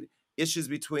to read issues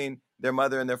between their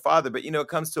mother and their father. But, you know, it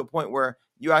comes to a point where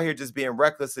you out here just being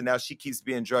reckless and now she keeps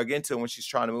being drug into it when she's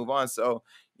trying to move on. So,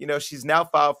 you know, she's now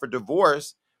filed for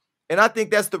divorce. And I think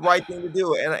that's the right thing to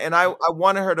do. And I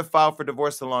wanted her to file for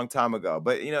divorce a long time ago.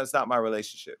 But, you know, it's not my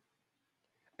relationship.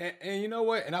 And you know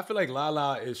what? And I feel like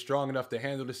Lala is strong enough to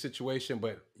handle the situation.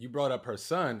 But you brought up her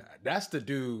son. That's the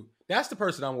dude. That's the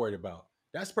person I'm worried about.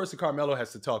 That's the person Carmelo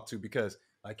has to talk to because,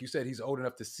 like you said, he's old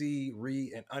enough to see,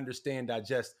 read, and understand,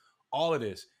 digest all of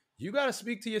this. You got to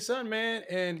speak to your son, man.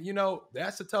 And, you know,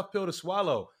 that's a tough pill to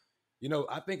swallow. You know,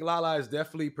 I think Lala is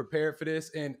definitely prepared for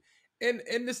this. And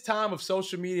in this time of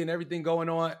social media and everything going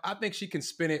on, I think she can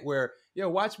spin it where, yo,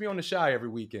 watch me on The Chi every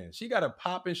weekend. She got a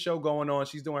popping show going on.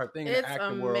 She's doing her thing in the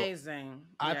acting world. It's amazing.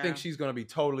 I think she's going to be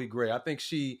totally great. I think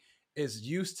she is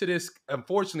used to this.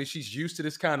 Unfortunately, she's used to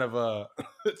this kind of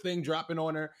thing dropping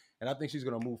on her. And I think she's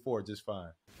going to move forward just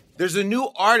fine. There's a new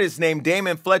artist named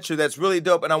Damon Fletcher that's really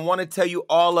dope, and I want to tell you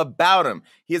all about him.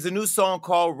 He has a new song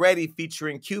called Ready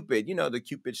featuring Cupid. You know, the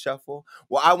Cupid Shuffle.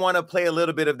 Well, I want to play a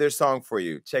little bit of their song for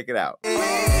you. Check it out. My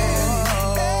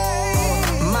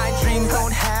dreams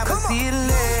don't have a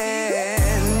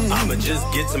ceiling. I'ma just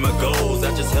get to my goals.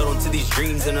 I just held on to these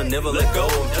dreams and I'll never let go.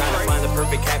 I'm trying to find the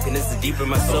perfect happiness deep in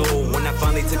my soul. When I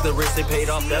finally took the risk, it paid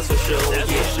off, that's for sure.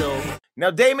 That's for sure. Now,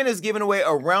 Damon is giving away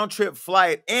a round-trip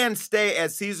flight and stay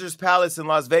at Caesars Palace in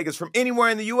Las Vegas from anywhere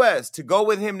in the U.S. to go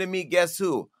with him to meet, guess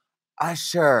who?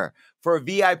 Usher, for a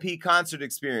VIP concert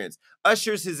experience.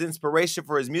 Usher's his inspiration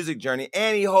for his music journey,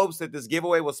 and he hopes that this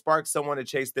giveaway will spark someone to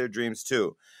chase their dreams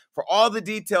too. For all the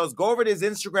details, go over to his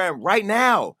Instagram right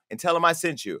now and tell him I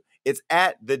sent you. It's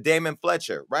at The Damon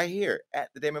Fletcher, right here, at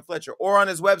The Damon Fletcher, or on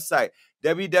his website,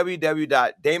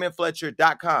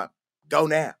 www.damonfletcher.com. Go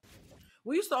now.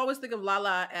 We used to always think of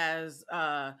Lala as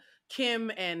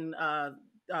Kim and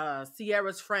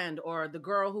Sierra's friend, or the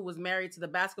girl who was married to the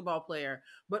basketball player.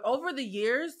 But over the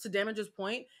years, to Damage's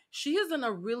point, she has done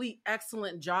a really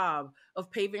excellent job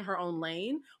of paving her own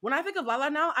lane. When I think of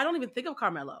Lala now, I don't even think of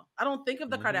Carmelo. I don't think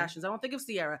of the Kardashians. I don't think of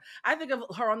Sierra. I think of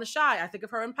her on The Chi. I think of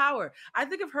her in Power. I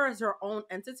think of her as her own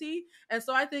entity. And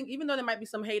so I think even though there might be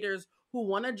some haters who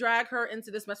want to drag her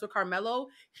into this mess with Carmelo,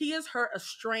 he is her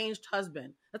estranged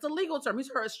husband. That's a legal term.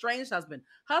 He's her estranged husband.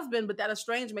 But that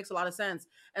estranged makes a lot of sense.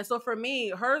 And so for me,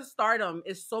 her stardom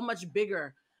is so much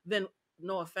bigger than,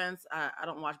 no offense, I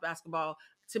don't watch basketball.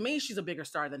 To me, she's a bigger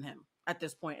star than him at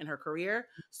this point in her career.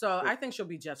 So I think she'll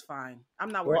be just fine. I'm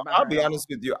not worried about her. I'll be honest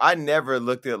with you. I never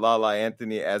looked at Lala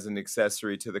Anthony as an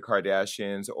accessory to the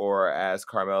Kardashians or as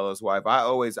Carmelo's wife.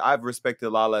 I've respected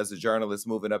Lala as a journalist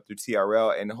moving up through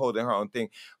TRL and holding her own thing,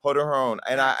 holding her own.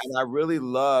 And I really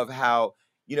love how,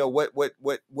 you know, what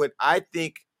I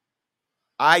think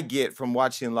I get from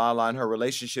watching Lala and her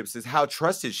relationships is how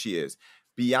trusted she is.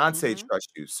 Beyonce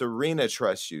trusts you. Serena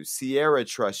trusts you. Sierra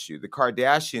trusts you. The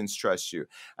Kardashians trust you.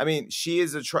 I mean, she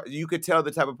is you could tell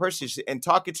the type of person she is. And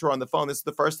talking to her on the phone, this is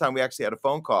the first time we actually had a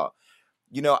phone call.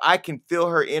 You know, I can feel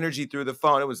her energy through the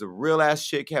phone. It was a real ass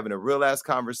chick having a real ass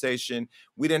conversation.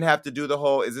 We didn't have to do the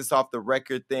whole, is this off the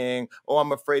record thing? Oh,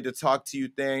 I'm afraid to talk to you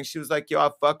thing. She was like, yo,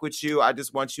 I fuck with you. I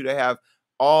just want you to have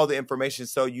all the information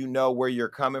so you know where you're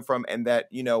coming from, and that,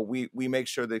 you know, we make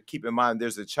sure that keep in mind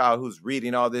there's a child who's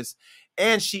reading all this.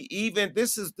 And she even,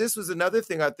 this was another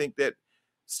thing I think that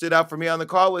stood out for me on the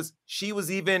call, was she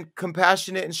was even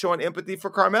compassionate and showing empathy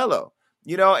for Carmelo,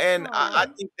 you know, and I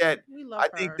think that,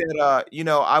 you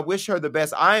know, I wish her the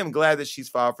best. I am glad that she's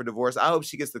filed for divorce. I hope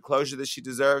she gets the closure that she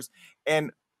deserves.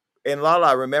 And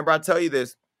Lala, remember, I tell you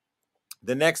this,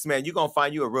 the next man, you're going to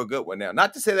find you a real good one now.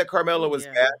 Not to say that Carmelo was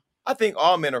bad. I think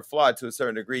all men are flawed to a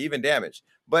certain degree, even damaged.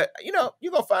 But, you know,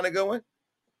 you're going to find a good one.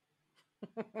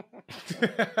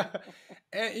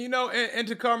 And, you know, and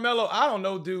to Carmelo, I don't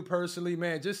know, dude, personally,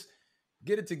 man, just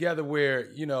get it together where,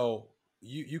 you know,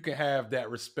 you can have that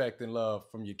respect and love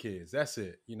from your kids. That's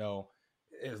it. You know,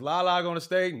 is Lala going to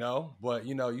stay? No, but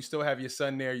you know, you still have your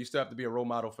son there. You still have to be a role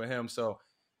model for him. So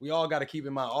we all got to keep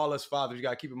in mind, all us fathers, you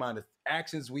got to keep in mind the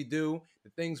actions we do, the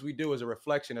things we do is a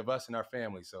reflection of us and our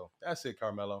family. So that's it,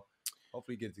 Carmelo.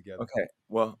 Hopefully get it together. Okay.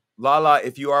 Well, Lala,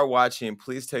 if you are watching,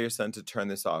 please tell your son to turn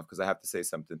this off because I have to say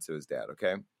something to his dad,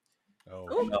 okay? Oh,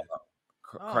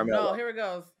 Carmelo. No, here it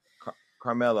goes.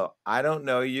 Carmelo, I don't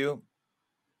know you,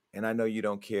 and I know you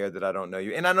don't care that I don't know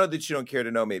you. And I know that you don't care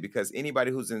to know me because anybody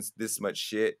who's in this much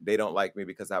shit, they don't like me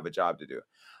because I have a job to do.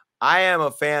 I am a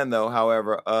fan, though,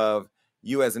 however, of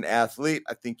you as an athlete.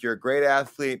 I think you're a great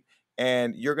athlete,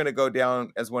 and you're going to go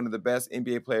down as one of the best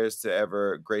NBA players to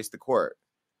ever grace the court.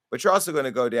 But you're also going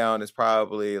to go down as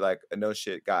probably like a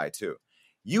no-shit guy, too.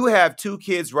 You have 2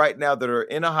 kids right now that are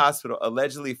in a hospital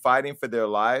allegedly fighting for their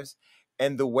lives.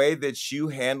 And the way that you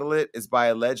handle it is by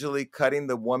allegedly cutting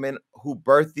the woman who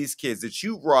birthed these kids, that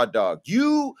you raw dog.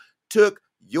 You took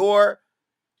your,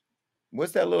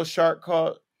 what's that little shark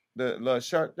called? The little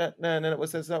shark, no,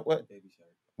 what's that? What? Baby shark.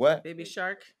 What? Baby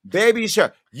shark. Baby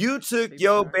shark. You took Baby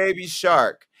your shark. baby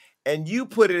shark and you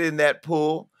put it in that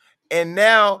pool. And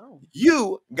now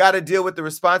you got to deal with the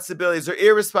responsibilities or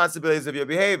irresponsibilities of your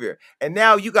behavior. And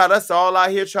now you got us all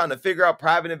out here trying to figure out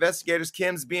private investigators.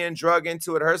 Kim's being drug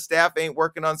into it. Her staff ain't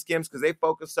working on Skims because they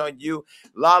focused on you.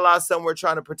 Lala somewhere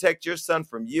trying to protect your son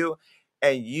from you.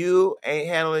 And you ain't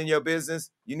handling your business.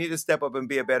 You need to step up and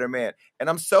be a better man. And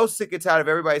I'm so sick and tired of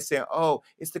everybody saying, oh,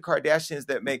 it's the Kardashians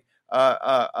that make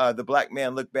the black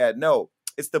man look bad. No,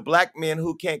 it's the black men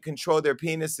who can't control their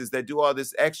penises that do all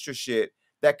this extra shit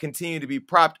that continue to be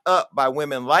propped up by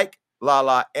women like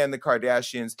Lala and the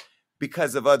Kardashians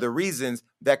because of other reasons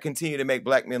that continue to make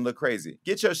black men look crazy.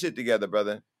 Get your shit together,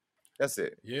 brother. That's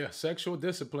it. Yeah, sexual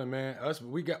discipline, man.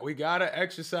 We gotta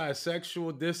exercise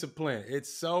sexual discipline.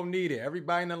 It's so needed.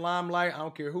 Everybody in the limelight. I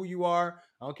don't care who you are.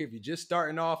 I don't care if you're just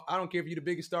starting off. I don't care if you're the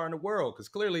biggest star in the world. Because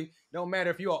clearly, it don't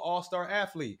matter if you're an all-star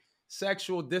athlete.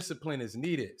 Sexual discipline is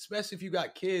needed, especially if you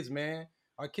got kids, man.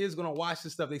 Our kids gonna watch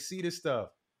this stuff. They see this stuff.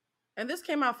 And this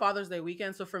came out Father's Day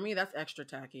weekend, so for me, that's extra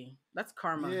tacky. That's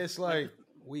karma. Yeah, it's like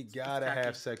we gotta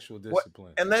have sexual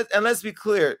discipline. And let's be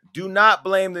clear. Do not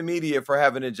blame the media for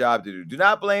having a job to do. Do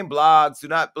not blame blogs. Do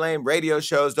not blame radio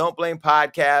shows. Don't blame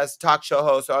podcasts, talk show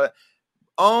hosts. All that.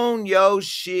 Own your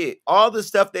shit. All the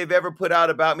stuff they've ever put out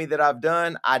about me that I've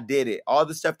done, I did it. All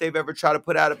the stuff they've ever tried to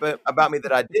put out about me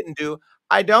that I didn't do,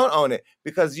 I don't own it.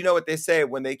 Because you know what they say,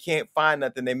 when they can't find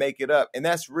nothing, they make it up. And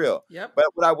that's real. Yep. But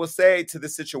what I will say to the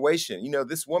situation, you know,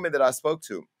 this woman that I spoke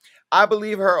to, I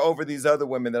believe her over these other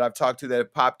women that I've talked to that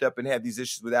have popped up and had these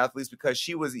issues with athletes because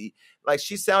she was like,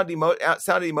 she sounded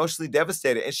emotionally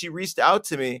devastated. And she reached out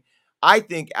to me, I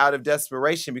think, out of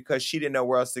desperation because she didn't know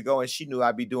where else to go. And she knew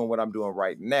I'd be doing what I'm doing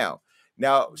right now.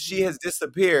 Now, she has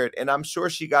disappeared, and I'm sure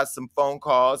she got some phone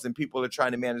calls and people are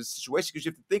trying to manage the situation because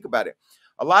you have to think about it.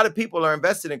 A lot of people are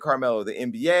invested in Carmelo, the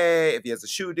NBA, if he has a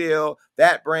shoe deal,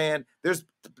 that brand. There's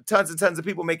tons and tons of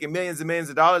people making millions and millions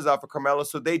of dollars off of Carmelo,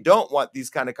 so they don't want these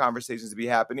kind of conversations to be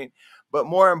happening. But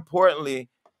more importantly,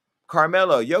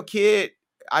 Carmelo, your kid,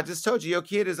 I just told you, your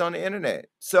kid is on the internet.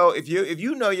 So if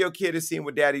you know your kid is seeing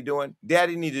what daddy doing,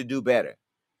 daddy need to do better.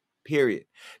 Period.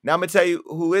 Now I'm going to tell you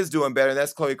who is doing better, and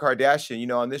that's Khloe Kardashian. You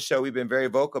know, on this show, we've been very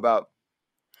vocal about,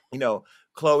 you know,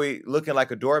 Khloe looking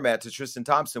like a doormat to Tristan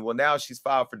Thompson. Well, now she's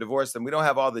filed for divorce, and we don't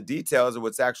have all the details of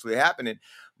what's actually happening.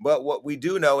 But what we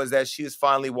do know is that she is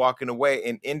finally walking away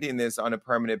and ending this on a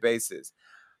permanent basis.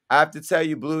 I have to tell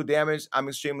you, Blue Damage, I'm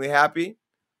extremely happy.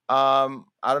 I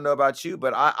don't know about you,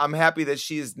 but I'm happy that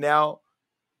she is now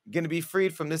going to be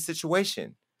freed from this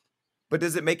situation. But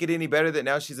does it make it any better that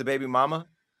now she's a baby mama?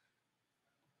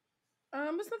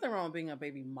 There's nothing wrong with being a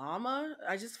baby mama.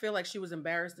 I just feel like she was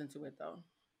embarrassed into it, though.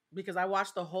 Because I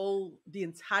watched the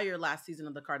entire last season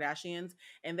of the Kardashians,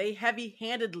 and they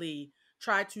heavy-handedly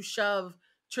tried to shove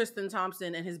Tristan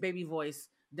Thompson and his baby voice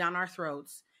down our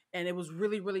throats. And it was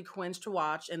really, really cringe to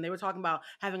watch. And they were talking about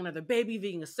having another baby,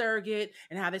 being a surrogate,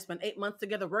 and how they spent 8 months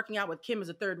together working out with Kim as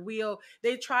a third wheel.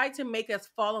 They tried to make us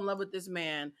fall in love with this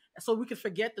man so we could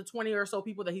forget the 20 or so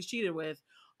people that he's cheated with,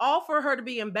 all for her to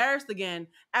be embarrassed again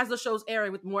as the show's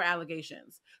airing with more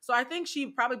allegations. So I think she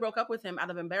probably broke up with him out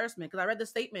of embarrassment, because I read the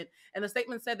statement, and the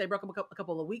statement said they broke up a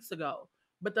couple of weeks ago.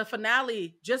 But the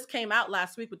finale just came out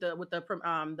last week with the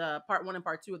part 1 and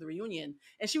part 2 of the reunion.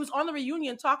 And she was on the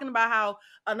reunion talking about how,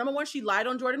 number one, she lied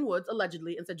on Jordyn Woods,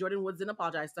 allegedly, and said Jordyn Woods didn't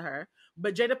apologize to her.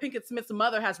 But Jada Pinkett Smith's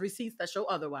mother has receipts that show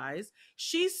otherwise.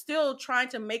 She's still trying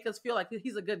to make us feel like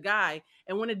he's a good guy.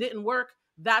 And when it didn't work,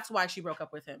 that's why she broke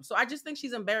up with him. So I just think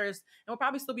she's embarrassed and will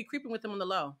probably still be creeping with him on the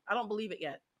low. I don't believe it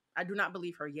yet. I do not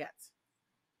believe her yet.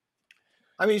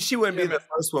 I mean, she wouldn't be the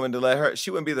first woman to let her.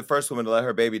 She wouldn't be the first woman to let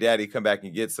her baby daddy come back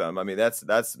and get some. I mean, that's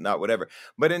not whatever.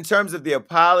 But in terms of the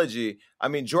apology, I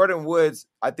mean, Jordyn Woods,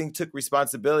 I think, took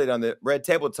responsibility on the Red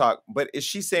Table Talk. But is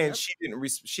she saying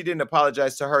she didn't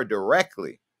apologize to her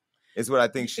directly? Is what I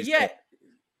think she's saying.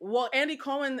 Well, Andy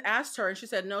Cohen asked her, and she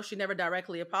said, no, she never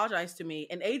directly apologized to me.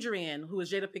 And Adrienne, who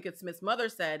is Jada Pinkett Smith's mother,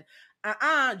 said,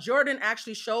 Jordyn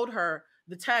actually showed her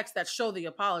the text that showed the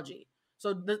apology.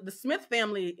 So the Smith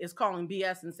family is calling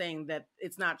BS and saying that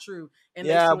it's not true. And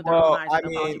yeah, well, I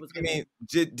mean,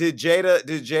 did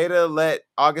Jada let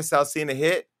August Alsina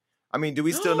hit? I mean, do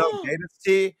we still know Jada's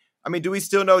tea? I mean, do we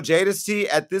still know Jada's tea?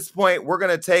 At this point, we're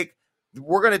gonna take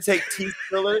tea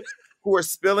spillers who are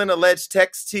spilling alleged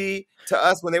text tea to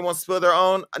us when they won't spill their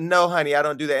own. No, honey, I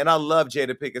don't do that. And I love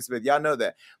Jada Pinkett Smith. Y'all know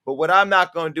that. But what I'm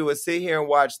not gonna do is sit here and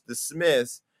watch the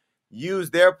Smiths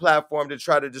use their platform to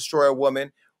try to destroy a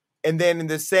woman, and then in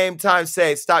the same time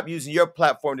say, stop using your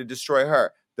platform to destroy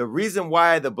her. The reason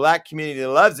why the Black community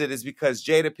loves it is because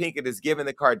Jada Pinkett is giving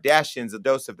the Kardashians a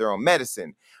dose of their own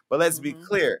medicine. But let's be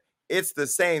clear, it's the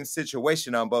same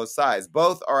situation on both sides.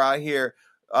 Both are out here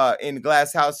in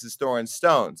glass houses throwing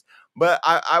stones. But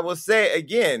I will say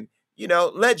again,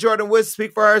 let Jordyn Woods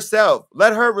speak for herself.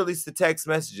 Let her release the text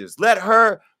messages. Let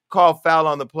her call foul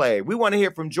on the play. We want to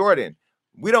hear from Jordyn.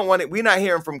 We don't want it. We're not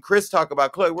hearing from Chris talk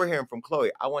about Chloe. We're hearing from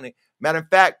Chloe. Matter of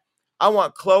fact, I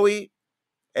want Chloe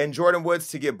and Jordyn Woods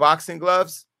to get boxing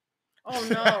gloves. Oh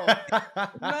no.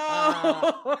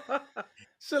 No.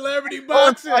 Celebrity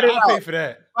boxing. I'll pay for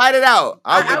that. Fight it out.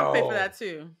 I would pay for that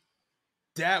too.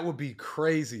 That would be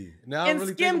crazy. Now and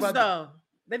really Skims though.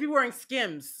 They'd be wearing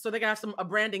Skims so they can have a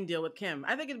branding deal with Kim.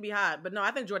 I think it'd be hot, but no,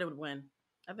 I think Jordyn would win.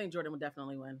 I think Jordyn would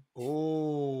definitely win.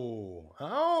 Oh,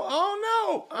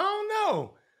 I don't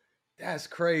know. That's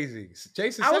crazy.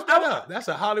 Jason, set that up. That's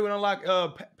a Hollywood Unlocked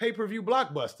pay-per-view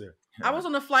blockbuster. I was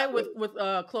on a flight with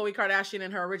Khloe Kardashian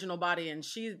in her original body, and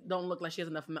she don't look like she has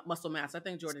enough muscle mass. I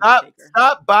think Jordyn would take her.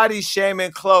 Stop body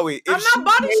shaming Khloe. I'm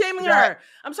not body shaming her.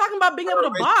 I'm talking about being able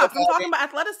to box. I'm talking about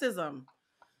athleticism.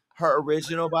 Her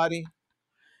original body?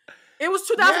 It was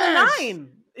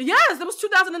 2009. Yes, it was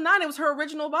 2009. It was her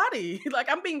original body.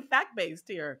 Like, I'm being fact-based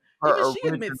here. Even she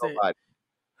admits it. Body.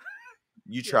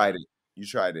 You tried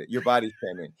it. Your body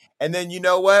shaming. And then you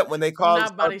know what? When they call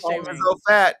Lizzo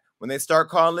fat, when they start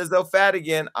calling Lizzo fat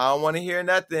again, I don't want to hear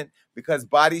nothing because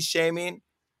body shaming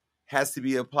has to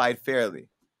be applied fairly.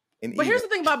 But here's the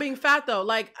thing about being fat, though.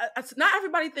 Like, not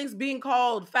everybody thinks being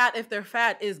called fat if they're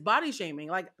fat is body shaming.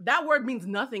 Like, that word means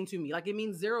nothing to me. Like, it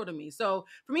means zero to me. So,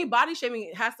 for me, body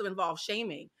shaming has to involve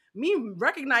shaming. Me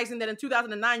recognizing that in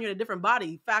 2009 you're in a different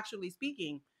body, factually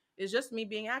speaking, is just me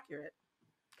being accurate.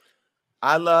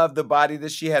 I love the body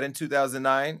that she had in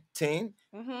 2019.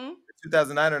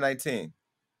 2009 or 19?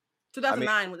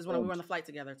 2009 is when we were on the flight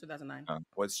together. 2009.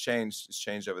 What's changed? It's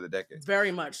changed over the decades.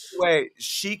 Very much. Wait,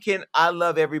 I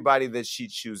love everybody that she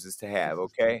chooses to have.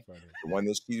 Okay, the one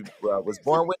that she was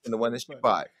born with and the one that she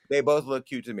bought. They both look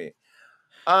cute to me.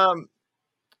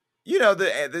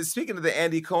 Speaking of the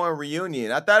Andy Cohen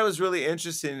reunion, I thought it was really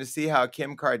interesting to see how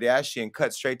Kim Kardashian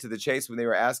cut straight to the chase when they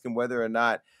were asking whether or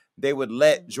not they would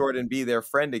let Jordyn be their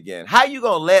friend again. How you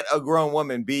gonna let a grown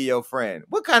woman be your friend?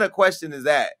 What kind of question is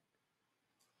that?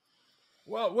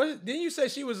 Well, didn't you say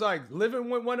she was like living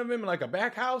with one of them in like a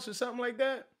back house or something like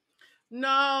that?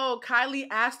 No, Kylie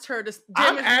asked her to.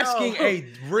 I'm asking a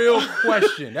real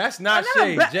question. That's not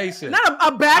shade, Jason. Not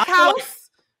a back house.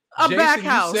 Jason, back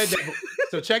house. You said that,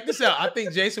 so check this out. I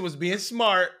think Jason was being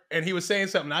smart and he was saying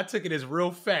something. I took it as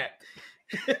real fact.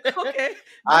 Okay.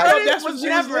 That's what she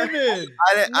was living.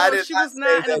 I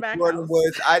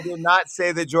did not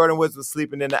say that Jordyn Woods was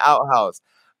sleeping in the outhouse.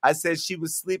 I said she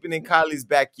was sleeping in Kylie's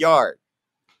backyard.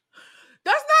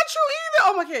 That's not true either.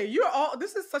 Oh, okay. You're all.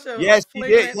 This is such a. Yes, she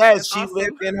did. Yes, she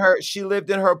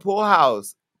lived in her pool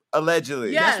house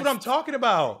allegedly. Yes. That's what I'm talking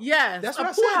about. Yes, that's what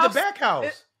I said. The back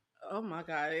house. Oh my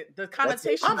God, the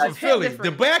connotation. I'm from Philly.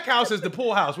 The back house is the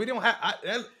pool house. We don't have.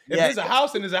 There's a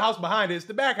house and there's a house behind it, it's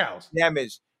the back house.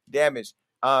 Damage.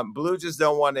 Blue just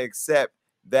don't want to accept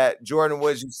that Jordyn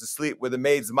Woods used to sleep where the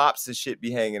maids' mops and shit be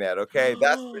hanging at. Okay,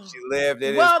 that's where she lived.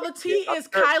 The tea is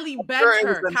Kylie begged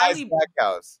her. Kylie back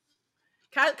house.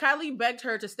 Kylie begged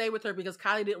her to stay with her because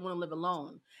Kylie didn't want to live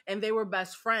alone, and they were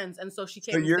best friends, and so she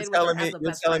came. So you're telling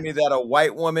me that a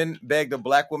white woman begged a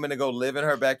black woman to go live in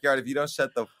her backyard? If you don't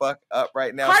shut the fuck up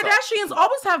right now, Kardashians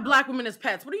always have black women as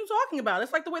pets. What are you talking about?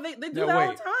 It's like the way they do that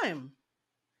all the time.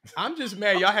 I'm just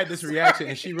mad y'all had this reaction,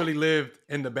 and she really lived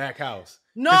in the back house.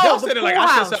 No, y'all said it like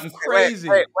I said something crazy.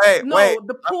 Wait.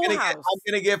 The pool house. I'm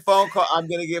gonna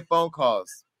get phone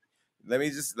calls. Let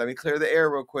me clear the air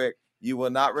real quick. You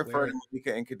will not refer to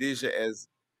Malika and Khadijah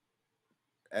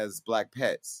as black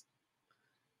pets.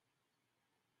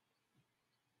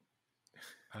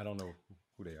 I don't know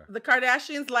who they are. The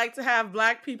Kardashians like to have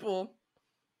black people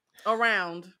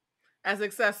around as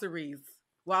accessories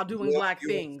while doing black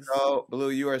things. Blue,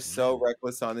 you are so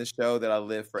reckless on this show that I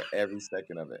live for every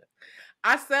second of it.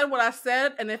 I said what I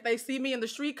said, and if they see me in the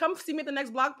street, come see me at the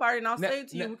next block party, and I'll say it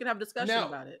to you. We can have a discussion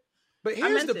about it. But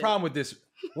here's the problem with this.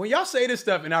 When y'all say this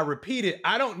stuff and I repeat it,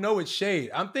 I don't know it's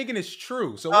shade. I'm thinking it's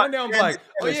true. So one day I'm like,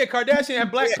 oh yeah, Kardashian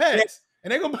have black pets.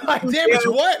 And they're going to be like, Damage,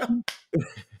 what?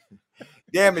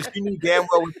 Damage, you knew damn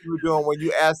well what you were doing when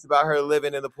you asked about her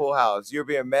living in the pool house. You're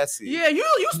being messy. Yeah, you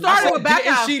started with back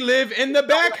house. Didn't she live in the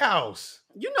back house?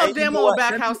 You know damn well what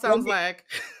back house sounds like.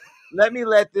 Let me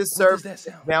let this serve as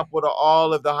an example to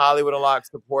all of the Hollywood Unlocked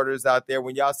supporters out there.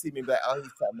 When y'all see me be like, oh,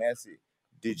 he's so messy.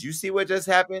 Did you see what just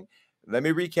happened? Let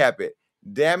me recap it.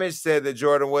 Damage said that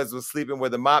Jordyn Woods was sleeping where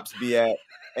the mops be at,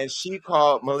 and she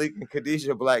called Malika and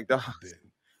Khadijah black dogs.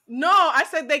 No, I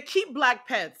said they keep black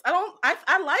pets.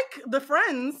 I like the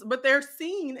friends, but they're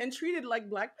seen and treated like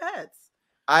black pets.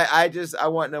 I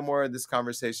want no more of this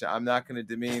conversation. I'm not going to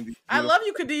demean. I love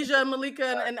you, Khadijah and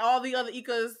Malika and all the other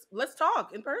Ikas. Let's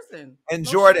talk in person. And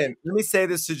Jordyn, let me say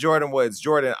this to Jordyn Woods.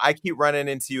 Jordyn, I keep running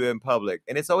into you in public,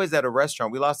 and it's always at a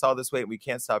restaurant. We lost all this weight, and we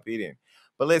can't stop eating.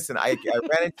 But listen, I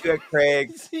ran into you at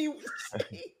Craig's.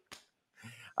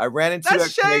 I ran into you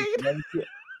at Craig's.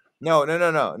 No,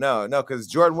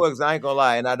 because Jordyn Woods, I ain't going to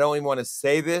lie, and I don't even want to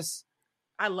say this.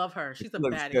 I love her. She's a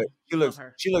baddie. Good.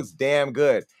 She looks damn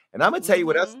good. And I'm going to tell you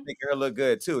what else is making her look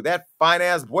good, too. That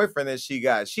fine-ass boyfriend that she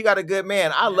got a good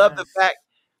man. I love the fact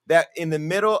that in the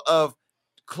middle of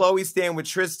Khloe staying with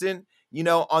Tristan, you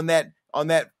know, on that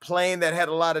plane that had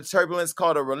a lot of turbulence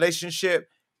called a relationship,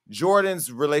 Jordyn's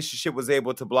relationship was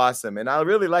able to blossom. And I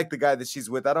really like the guy that she's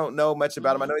with. I don't know much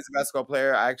about him. I know he's a basketball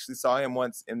player. I actually saw him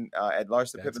once at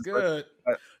Larsa Pippen's birthday.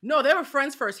 No, they were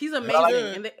friends first. He's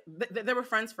amazing. And they were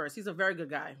friends first. He's a very good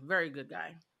guy. Very good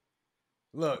guy.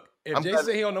 Look, if Jay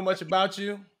said he don't know much about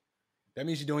you, that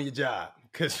means you're doing your job.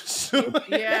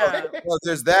 Yeah. Well,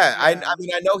 there's that. Yeah. I mean,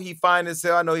 I know he fine as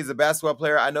hell. I know he's a basketball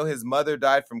player. I know his mother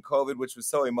died from COVID, which was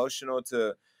so emotional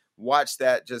to watch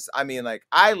that.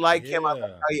 I like him. I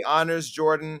like how he honors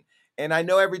Jordyn. And I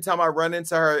know every time I run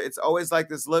into her, it's always like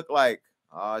this look like,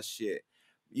 oh, shit.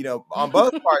 You know, on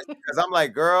both parts. Because I'm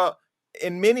like, girl,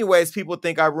 in many ways, people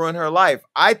think I ruined her life.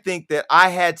 I think that I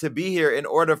had to be here in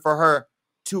order for her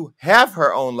to have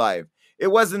her own life. It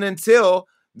wasn't until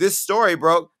this story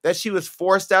broke that she was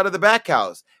forced out of the back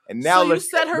house. And now so you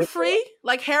set her free?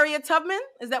 Like Harriet Tubman?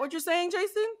 Is that what you're saying,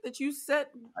 Jason? That you set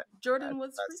Jordyn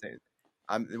was free?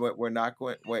 We're not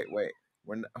going. Wait.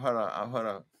 Hold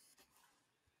on.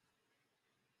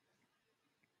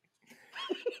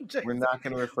 We're not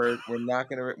going to refer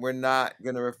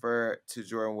to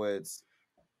Jordyn Woods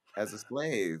as a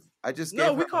slave.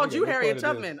 We called you Harriet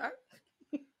Tubman.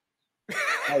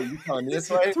 Oh, you calling me a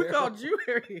slave? We called you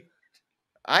Harriet.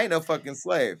 I ain't no fucking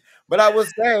slave. But I will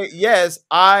say, yes,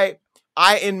 I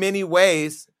in many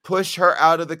ways pushed her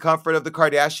out of the comfort of the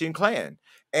Kardashian clan.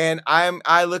 And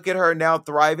I look at her now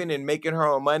thriving and making her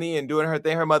own money and doing her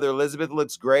thing. Her mother Elizabeth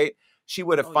looks great. She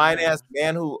with a fine-ass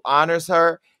man who honors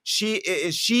her.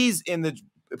 She's in the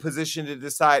position to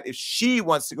decide if she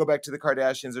wants to go back to the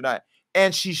Kardashians or not.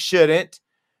 And she shouldn't,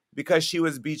 because she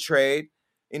was betrayed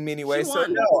in many ways. She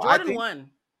won. So Jordyn won.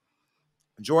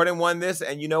 Jordyn won this.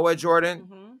 And you know what, Jordyn?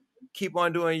 Mm-hmm. Keep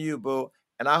on doing you, boo.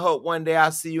 And I hope one day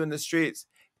I'll see you in the streets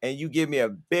and you give me a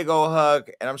big old hug.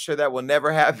 And I'm sure that will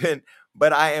never happen.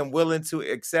 But I am willing to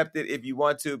accept it if you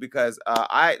want to, because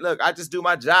I just do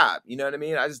my job. You know what I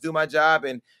mean? I just do my job.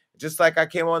 And just like I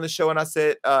came on the show and I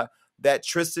said that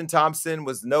Tristan Thompson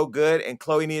was no good and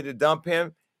Khloe needed to dump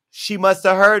him, she must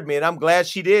have heard me. And I'm glad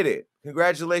she did it.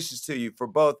 Congratulations to you for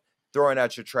both throwing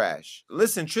out your trash.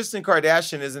 Listen, Tristan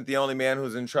Kardashian isn't the only man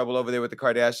who's in trouble over there with the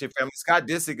Kardashian family. Scott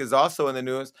Disick is also in the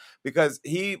news because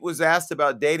he was asked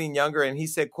about dating younger and he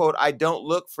said, quote, "I don't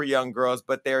look for young girls,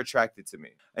 but they're attracted to me."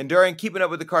 And during Keeping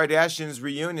Up with the Kardashians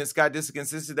reunion, Scott Disick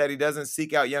insisted that he doesn't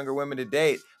seek out younger women to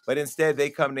date, but instead they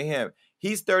come to him.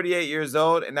 He's 38 years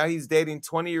old and now he's dating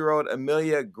 20-year-old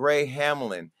Amelia Gray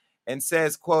Hamlin and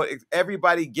says, quote,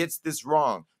 "Everybody gets this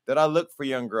wrong, that I look for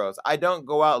young girls. I don't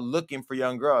go out looking for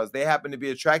young girls. They happen to be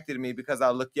attracted to me because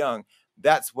I look young.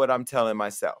 That's what I'm telling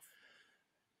myself."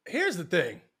 Here's the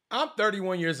thing. I'm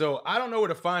 31 years old. I don't know where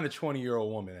to find a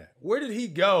 20-year-old woman at. Where did he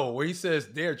go where he says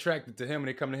they're attracted to him and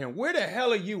they come to him? Where the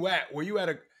hell are you at? Were you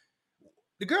at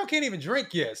the girl can't even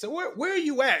drink yet. So where are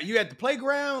you at? You at the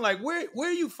playground? Like where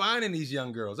are you finding these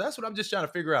young girls? That's what I'm just trying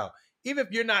to figure out. Even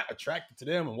if you're not attracted to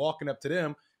them and walking up to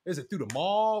them, Is it through the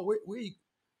mall?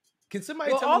 Can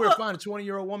somebody Well, tell me where to find a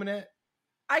 20-year-old woman at?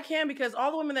 I can, because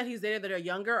all the women that he's dated that are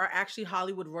younger are actually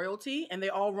Hollywood royalty, and they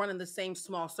all run in the same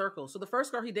small circle. So the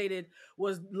first girl he dated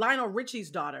was Lionel Richie's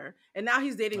daughter, and now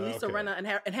he's dating Lisa Rinna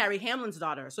and Harry Hamlin's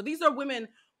daughter. So these are women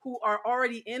who are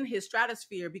already in his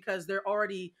stratosphere because they're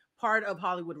already part of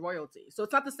Hollywood royalty. So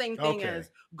it's not the same thing as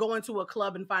going to a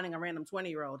club and finding a random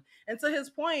 20-year-old. And to his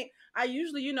point, I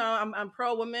usually, I'm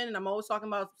pro women, and I'm always talking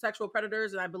about sexual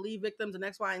predators, and I believe victims and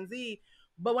X, Y, and Z.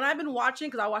 But when I've been watching,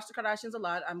 because I watch the Kardashians a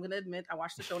lot, I'm going to admit I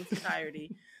watched the show in its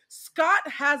entirety. Scott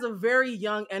has a very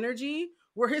young energy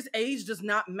where his age does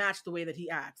not match the way that he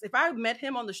acts. If I met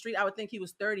him on the street, I would think he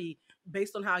was 30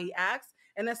 based on how he acts.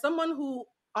 And as someone who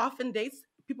often dates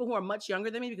people who are much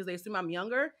younger than me because they assume I'm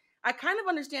younger, I kind of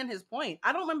understand his point.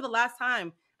 I don't remember the last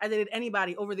time I dated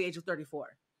anybody over the age of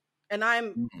 34. And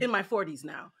I'm in my 40s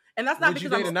now. And that's not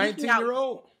because I'm a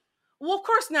 19-year-old. Well, of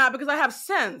course not, because I have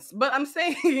sense. But I'm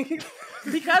saying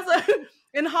because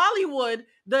in Hollywood,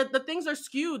 the things are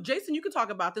skewed. Jason, you can talk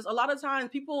about this. A lot of times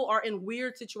people are in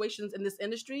weird situations in this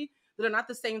industry that are not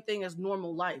the same thing as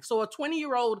normal life. So a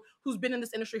 20-year-old who's been in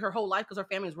this industry her whole life because her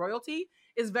family is royalty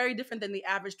is very different than the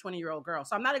average 20-year-old girl.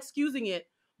 So I'm not excusing it,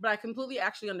 but I completely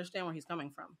actually understand where he's coming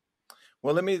from.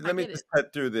 Well, let me just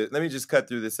cut through this. Let me just cut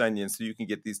through this onion so you can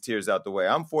get these tears out the way.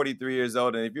 I'm 43 years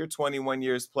old, and if you're 21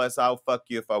 years plus, I'll fuck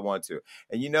you if I want to.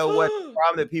 And you know what? The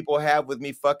problem that people have with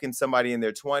me fucking somebody in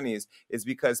their 20s is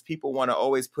because people want to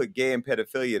always put gay and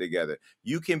pedophilia together.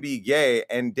 You can be gay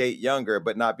and date younger,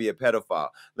 but not be a pedophile.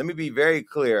 Let me be very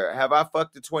clear. Have I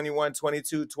fucked a 21,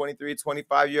 22, 23,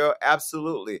 25-year-old?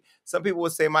 Absolutely. Some people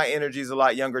would say my energy is a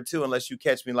lot younger too, unless you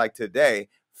catch me like today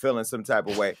feeling some type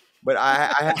of way. But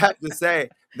I have to say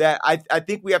that I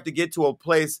think we have to get to a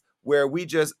place where we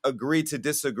just agree to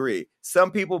disagree. Some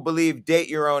people believe date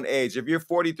your own age. If you're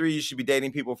 43, you should be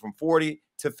dating people from 40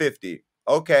 to 50.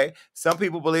 Okay. Some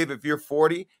people believe if you're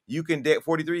 40, you can date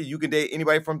 43, you can date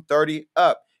anybody from 30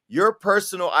 up. Your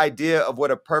personal idea of what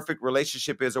a perfect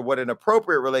relationship is or what an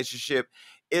appropriate relationship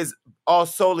is all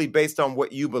solely based on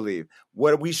what you believe.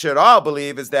 What we should all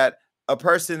believe is that a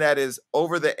person that is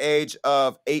over the age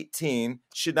of 18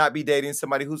 should not be dating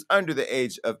somebody who's under the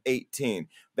age of 18.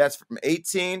 That's from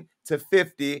 18 to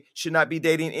 50, should not be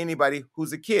dating anybody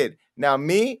who's a kid. Now,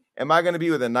 me, am I going to be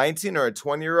with a 19 or a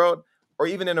 20-year-old or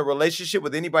even in a relationship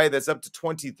with anybody that's up to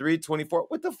 23, 24?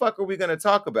 What the fuck are we going to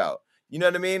talk about? You know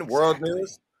what I mean? World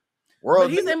news. But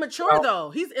he's immature,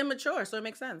 though. He's immature, so it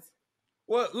makes sense.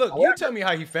 Well, look, you tell me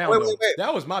how he found him.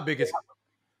 That was my biggest...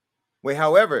 Wait,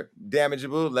 however,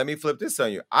 Damageable, let me flip this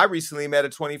on you. I recently met a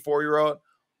 24-year-old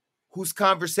whose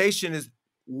conversation is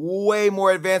way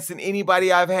more advanced than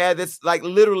anybody I've had that's like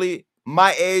literally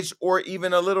my age or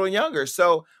even a little younger.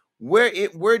 So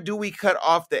where do we cut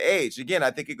off the age? Again, I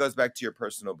think it goes back to your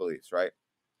personal beliefs, right?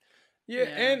 Yeah,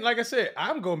 and like I said,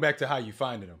 I'm going back to how you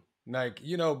finding him. Like,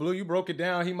 Blue, you broke it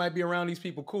down. He might be around these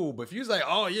people cool. But if you was like,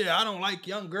 oh, yeah, I don't like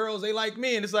young girls. They like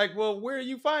me. And it's like, well, where are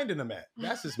you finding them at?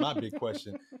 That's just my big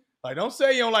question. Like, don't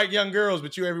say you don't like young girls,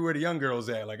 but you everywhere the young girls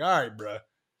at. Like, all right, bro.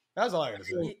 That's all I got to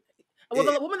say. Well,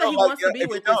 the woman that he wants to be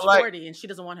with is 40, and she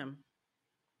doesn't want him.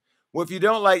 Well, if you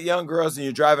don't like young girls and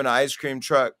you're driving an ice cream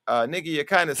truck, nigga, you're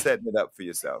kind of setting it up for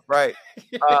yourself, right?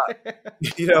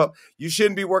 You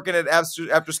shouldn't be working at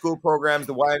after school programs,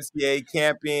 the YMCA,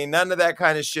 camping, none of that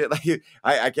kind of shit. Like,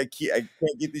 I can't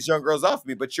get these young girls off of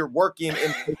me, but you're working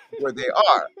in places where they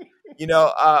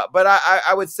are, But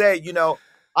I would say,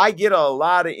 I get a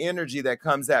lot of energy that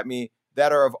comes at me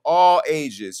that are of all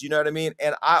ages. You know what I mean?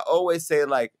 And I always say,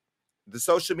 like, the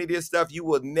social media stuff, you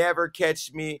will never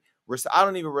catch me. I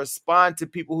don't even respond to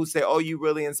people who say, oh, you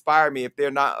really inspire me if they're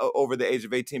not over the age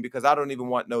of 18, because I don't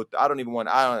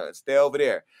stay over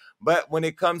there. But when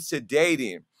it comes to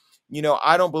dating,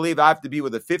 I don't believe I have to be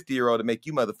with a 50-year-old to make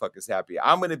you motherfuckers happy.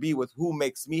 I'm going to be with who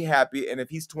makes me happy. And if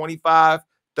he's 25,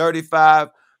 35,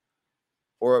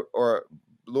 or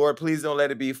Lord, please don't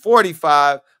let it be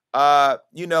 45,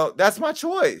 that's my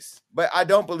choice. But I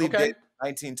don't believe that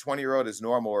 19, 20-year-old is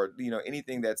normal or,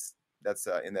 anything that's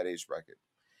in that age bracket.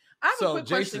 I have a quick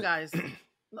question, guys.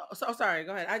 Sorry,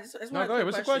 go ahead. I just go ahead.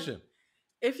 What's the question?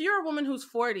 If you're a woman who's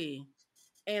 40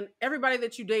 and everybody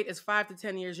that you date is 5 to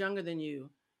 10 years younger than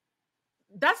you,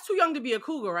 that's too young to be a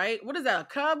cougar, right? What is that, a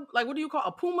cub? Like, what do you call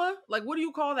a puma? Like, what do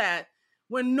you call that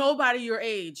when nobody your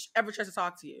age ever tries to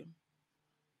talk to you?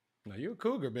 No, you're a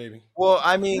cougar, baby. Well,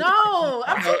 I mean... No,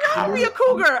 I'm too young to be a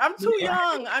cougar. I'm too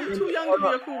young. I'm too young to be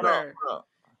a cougar.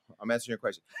 I'm answering your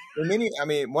question.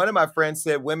 One of my friends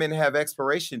said women have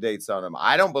expiration dates on them.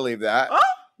 I don't believe that.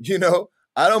 Oh?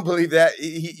 I don't believe that.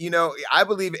 I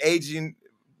believe aging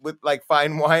with like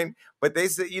fine wine, but they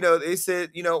said,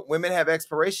 women have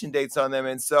expiration dates on them.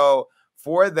 And so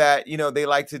for that, they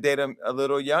like to date them a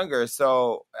little younger.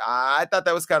 So I thought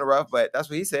that was kind of rough, but that's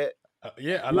what he said.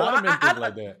 Yeah, a lot of men think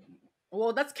like that.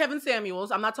 Well, that's Kevin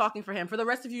Samuels. I'm not talking for him. For the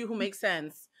rest of you who make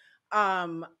sense,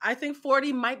 I think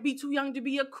 40 might be too young to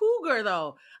be a cougar,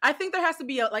 though. I think there has to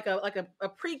be a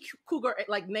pre-cougar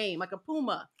like name, like a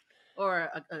puma or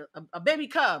a baby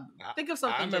cub. Think of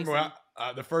something. I remember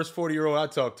the first 40-year-old I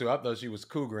talked to, I thought she was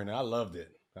cougar, and I loved it.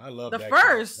 I loved the that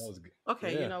first. That was good.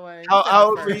 Okay, Yeah. You know what? How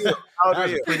old were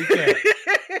you? Pretty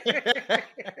cat.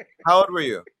 How old were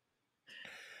you?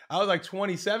 I was like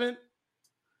 27.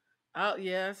 Oh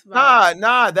yes.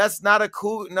 Nah. That's not a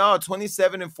cool. No,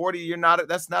 27 and 40.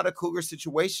 That's not a cougar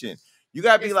situation. You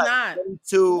gotta be like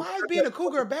 22. Why is being a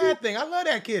cougar a bad thing? I love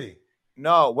that kitty.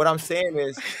 No, what I'm saying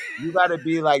is you got to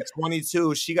be like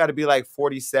 22. She got to be like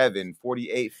 47,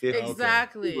 48, 50.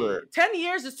 Exactly. Okay. 10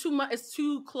 years is too much. It's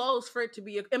too close for it to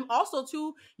be. And also,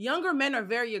 too, younger men are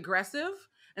very aggressive.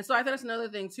 And so I think that's another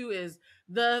thing, too, is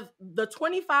the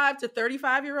 25 to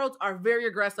 35-year-olds are very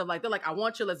aggressive. Like, they're like, I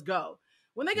want you, let's go.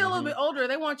 When they get a little bit older,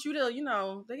 they want you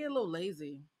to, they get a little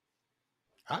lazy.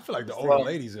 I feel like the older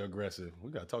ladies are aggressive.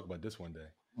 We got to talk about this one day.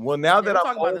 Well, now that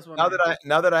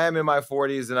I am in my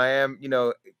 40s and I am,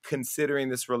 considering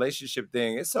this relationship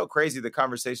thing, it's so crazy the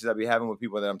conversations I'll be having with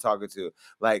people that I'm talking to.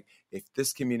 Like, if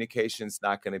this communication's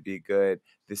not going to be good,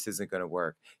 this isn't going to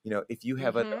work. If you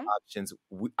have other options,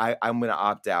 I'm going to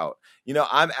opt out.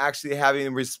 I'm actually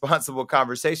having responsible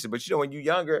conversations. But when you're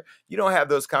younger, you don't have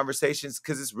those conversations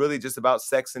because it's really just about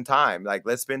sex and time. Like,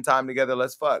 let's spend time together,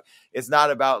 let's fuck. It's not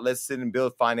about let's sit and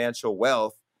build financial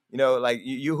wealth. You're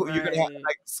gonna have,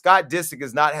 like, Scott Disick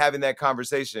is not having that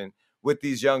conversation with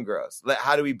these young girls. Like,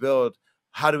 how do we build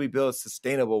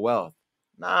sustainable wealth?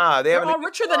 Nah, they're all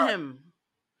richer than him.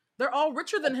 They're all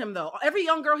richer than him, though. Every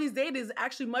young girl he's dated is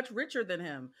actually much richer than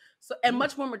him, and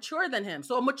much more mature than him.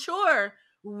 So a mature,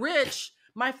 rich.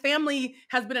 My family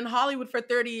has been in Hollywood for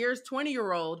 30 years.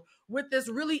 20-year-old with this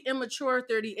really immature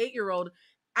 38-year-old.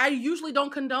 I usually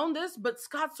don't condone this, but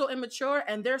Scott's so immature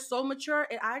and they're so mature.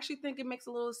 I actually think it makes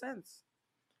a little sense.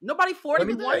 Nobody 40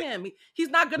 would want him. He's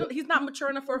not good. He's not mature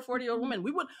enough for a 40-year-old woman.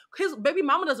 His baby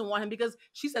mama doesn't want him because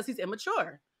she says he's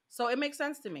immature. So it makes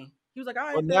sense to me. He was like, all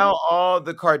right. Well, now all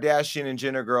the Kardashian and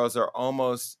Jenner girls are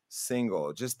almost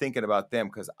single. Just thinking about them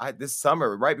because this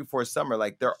summer, right before summer,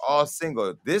 like they're all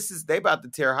single. They about to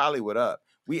tear Hollywood up.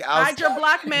 Hide your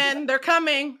black men. They're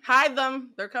coming. Hide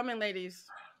them. They're coming, ladies.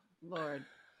 Lord.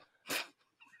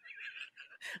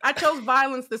 I chose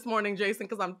violence this morning, Jason,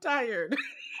 because I'm tired.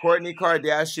 Kourtney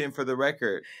Kardashian, for the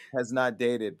record, has not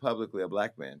dated publicly a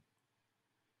black man.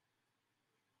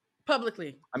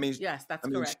 Publicly. I mean, yes, that's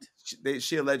correct.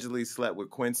 She allegedly slept with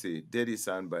Quincy, Diddy's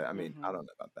son, but I mean, I don't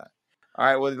know about that. All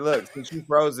right, well, look, since you're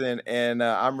frozen and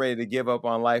I'm ready to give up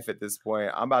on life at this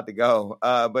point, I'm about to go.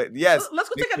 But yes. Let's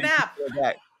go take a nap.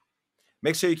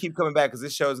 Make sure you keep coming back because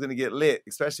this show is going to get lit,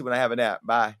 especially when I have a nap.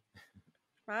 Bye.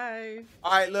 Bye.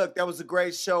 All right, look, that was a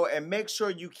great show. And make sure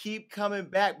you keep coming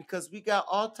back because we got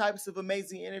all types of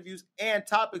amazing interviews and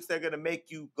topics that are going to make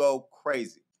you go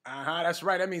crazy. That's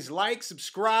right. That means like,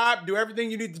 subscribe, do everything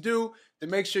you need to do to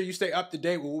make sure you stay up to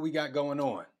date with what we got going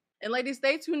on. And ladies,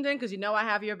 stay tuned in because I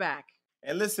have your back.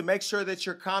 And listen, make sure that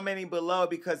you're commenting below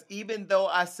because even though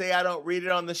I say I don't read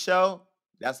it on the show,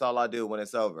 that's all I do when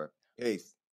it's over. Peace.